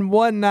 John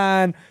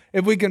 1:9.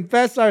 If we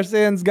confess our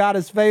sins, God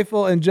is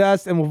faithful and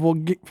just and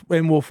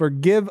will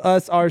forgive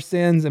us our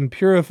sins and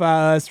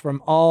purify us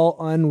from all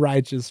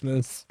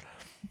unrighteousness.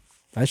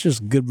 That's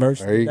just a good verse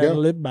There you to go.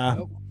 live by.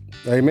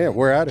 Amen.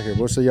 We're out of here.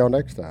 We'll see y'all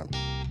next time.